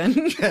bitch,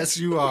 Robin. Yes,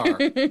 you are.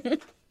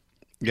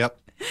 Yep.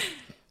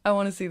 I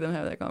want to see them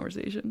have that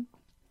conversation.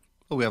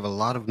 Well, we have a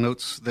lot of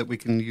notes that we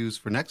can use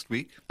for next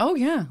week. Oh,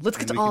 yeah. Let's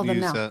get to all of them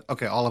now.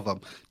 Okay, all of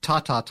them.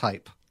 Ta-ta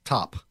type.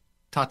 Top.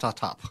 Ta-ta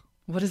top.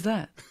 What is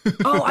that?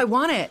 Oh, I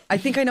want it. I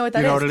think I know what that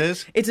is. You know what it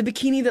is? It's a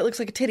bikini that looks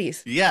like a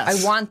titties.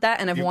 Yes. I want that,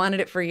 and I've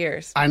wanted it for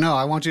years. I know.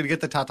 I want you to get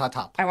the ta-ta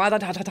top. I want the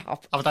top.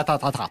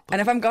 Ta-ta-ta-top.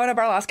 And if I'm going to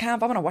burlesque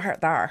camp, I'm going to wear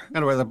it there.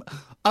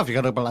 If you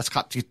go to burlesque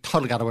camp, you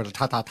totally got to wear the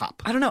ta-ta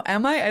top. I don't know.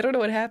 Am I? I don't know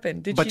what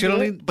happened. Did But you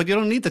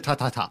don't need the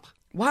ta-ta top.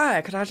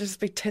 Why? Could I just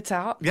be tits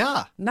out?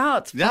 Yeah. No,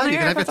 it's funnier. Yeah, you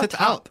can have your if it's a tits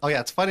top. out. Oh yeah,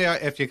 it's funnier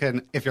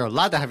if you're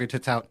allowed to have your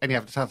tits out and you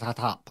have the ta-ta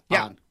top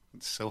on.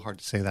 It's so hard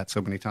to say that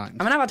so many times.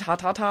 I'm going to have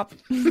a top.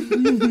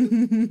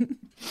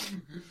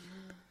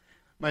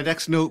 My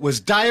next note was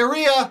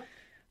diarrhea.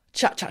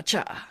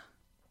 Cha-cha-cha.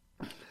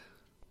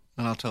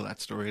 And I'll tell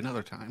that story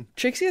another time.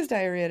 Trixie has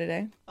diarrhea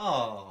today.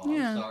 Oh,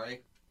 Yeah. I'm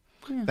sorry.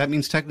 Yeah. That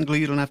means technically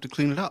you don't have to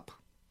clean it up.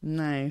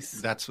 Nice.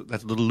 That's a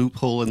little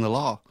loophole in the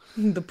law.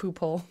 The poop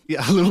hole.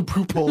 Yeah, a little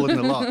poop hole in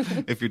the law.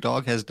 If your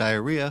dog has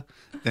diarrhea,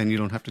 then you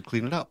don't have to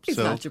clean it up. It's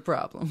not your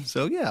problem.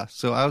 So yeah.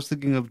 So I was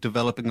thinking of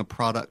developing a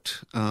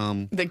product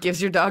that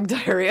gives your dog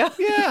diarrhea.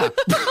 Yeah.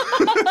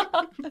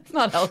 That's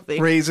not healthy.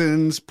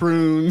 Raisins,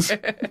 prunes.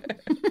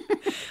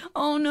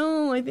 Oh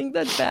no, I think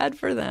that's bad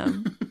for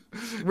them.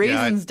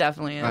 Raisins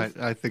definitely is.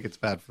 I think it's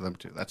bad for them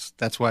too.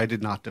 That's why I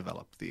did not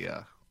develop the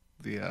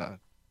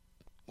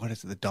what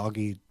is it? The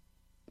doggy.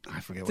 I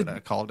forget what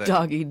I called it.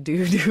 Doggy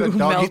doo-doo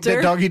melter.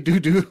 The doggy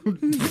doo-doo.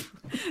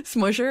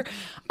 Smusher.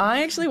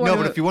 I actually want No,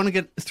 but if you want to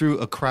get through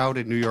a crowd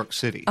in New York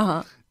City,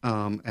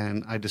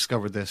 and I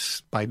discovered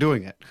this by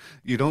doing it,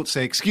 you don't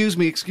say, excuse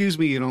me,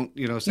 you don't,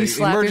 say you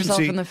slap emergency.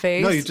 yourself in the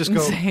face. No, you just go,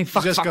 say,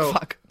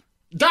 fuck.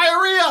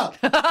 Diarrhea!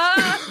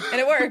 And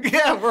it works.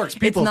 Yeah, it works.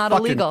 People it's not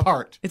fucking illegal.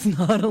 part. It's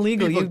not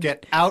illegal. People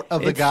get out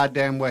of the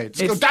goddamn way.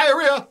 Just go,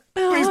 diarrhea!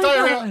 Oh Please,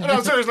 diarrhea!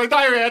 No, seriously,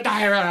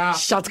 diarrhea!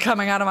 Shots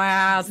coming out of my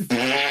ass.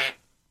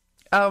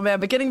 Oh, man.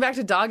 But getting back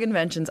to dog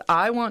inventions,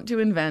 I want to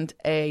invent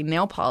a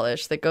nail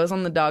polish that goes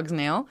on the dog's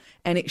nail,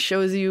 and it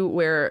shows you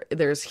where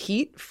there's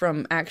heat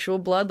from actual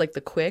blood, like the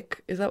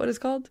quick. Is that what it's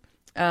called?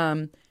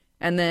 And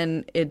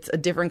then it's a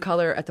different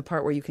color at the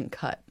part where you can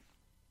cut.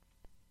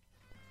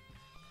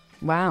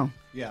 Wow.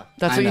 Yeah.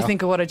 That's what you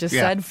think of what I just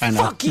said? I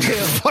know. Fuck you.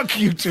 Fuck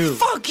you, too.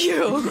 Fuck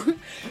you.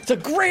 It's a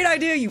great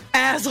idea, you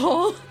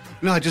asshole.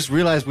 No, I just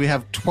realized we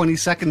have 20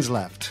 seconds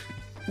left.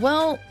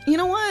 Well, you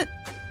know what?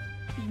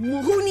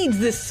 Who needs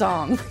this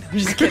song? I'm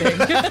just kidding.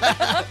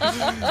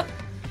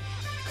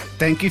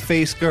 Thank you,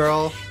 Face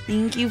Girl.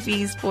 Thank you,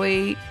 Face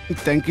Boy.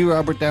 Thank you,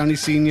 Robert Downey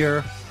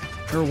Sr.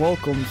 You're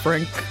welcome,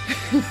 Frank.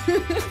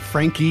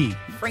 Frankie.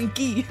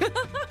 Frankie.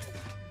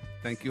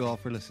 Thank you all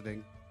for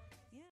listening.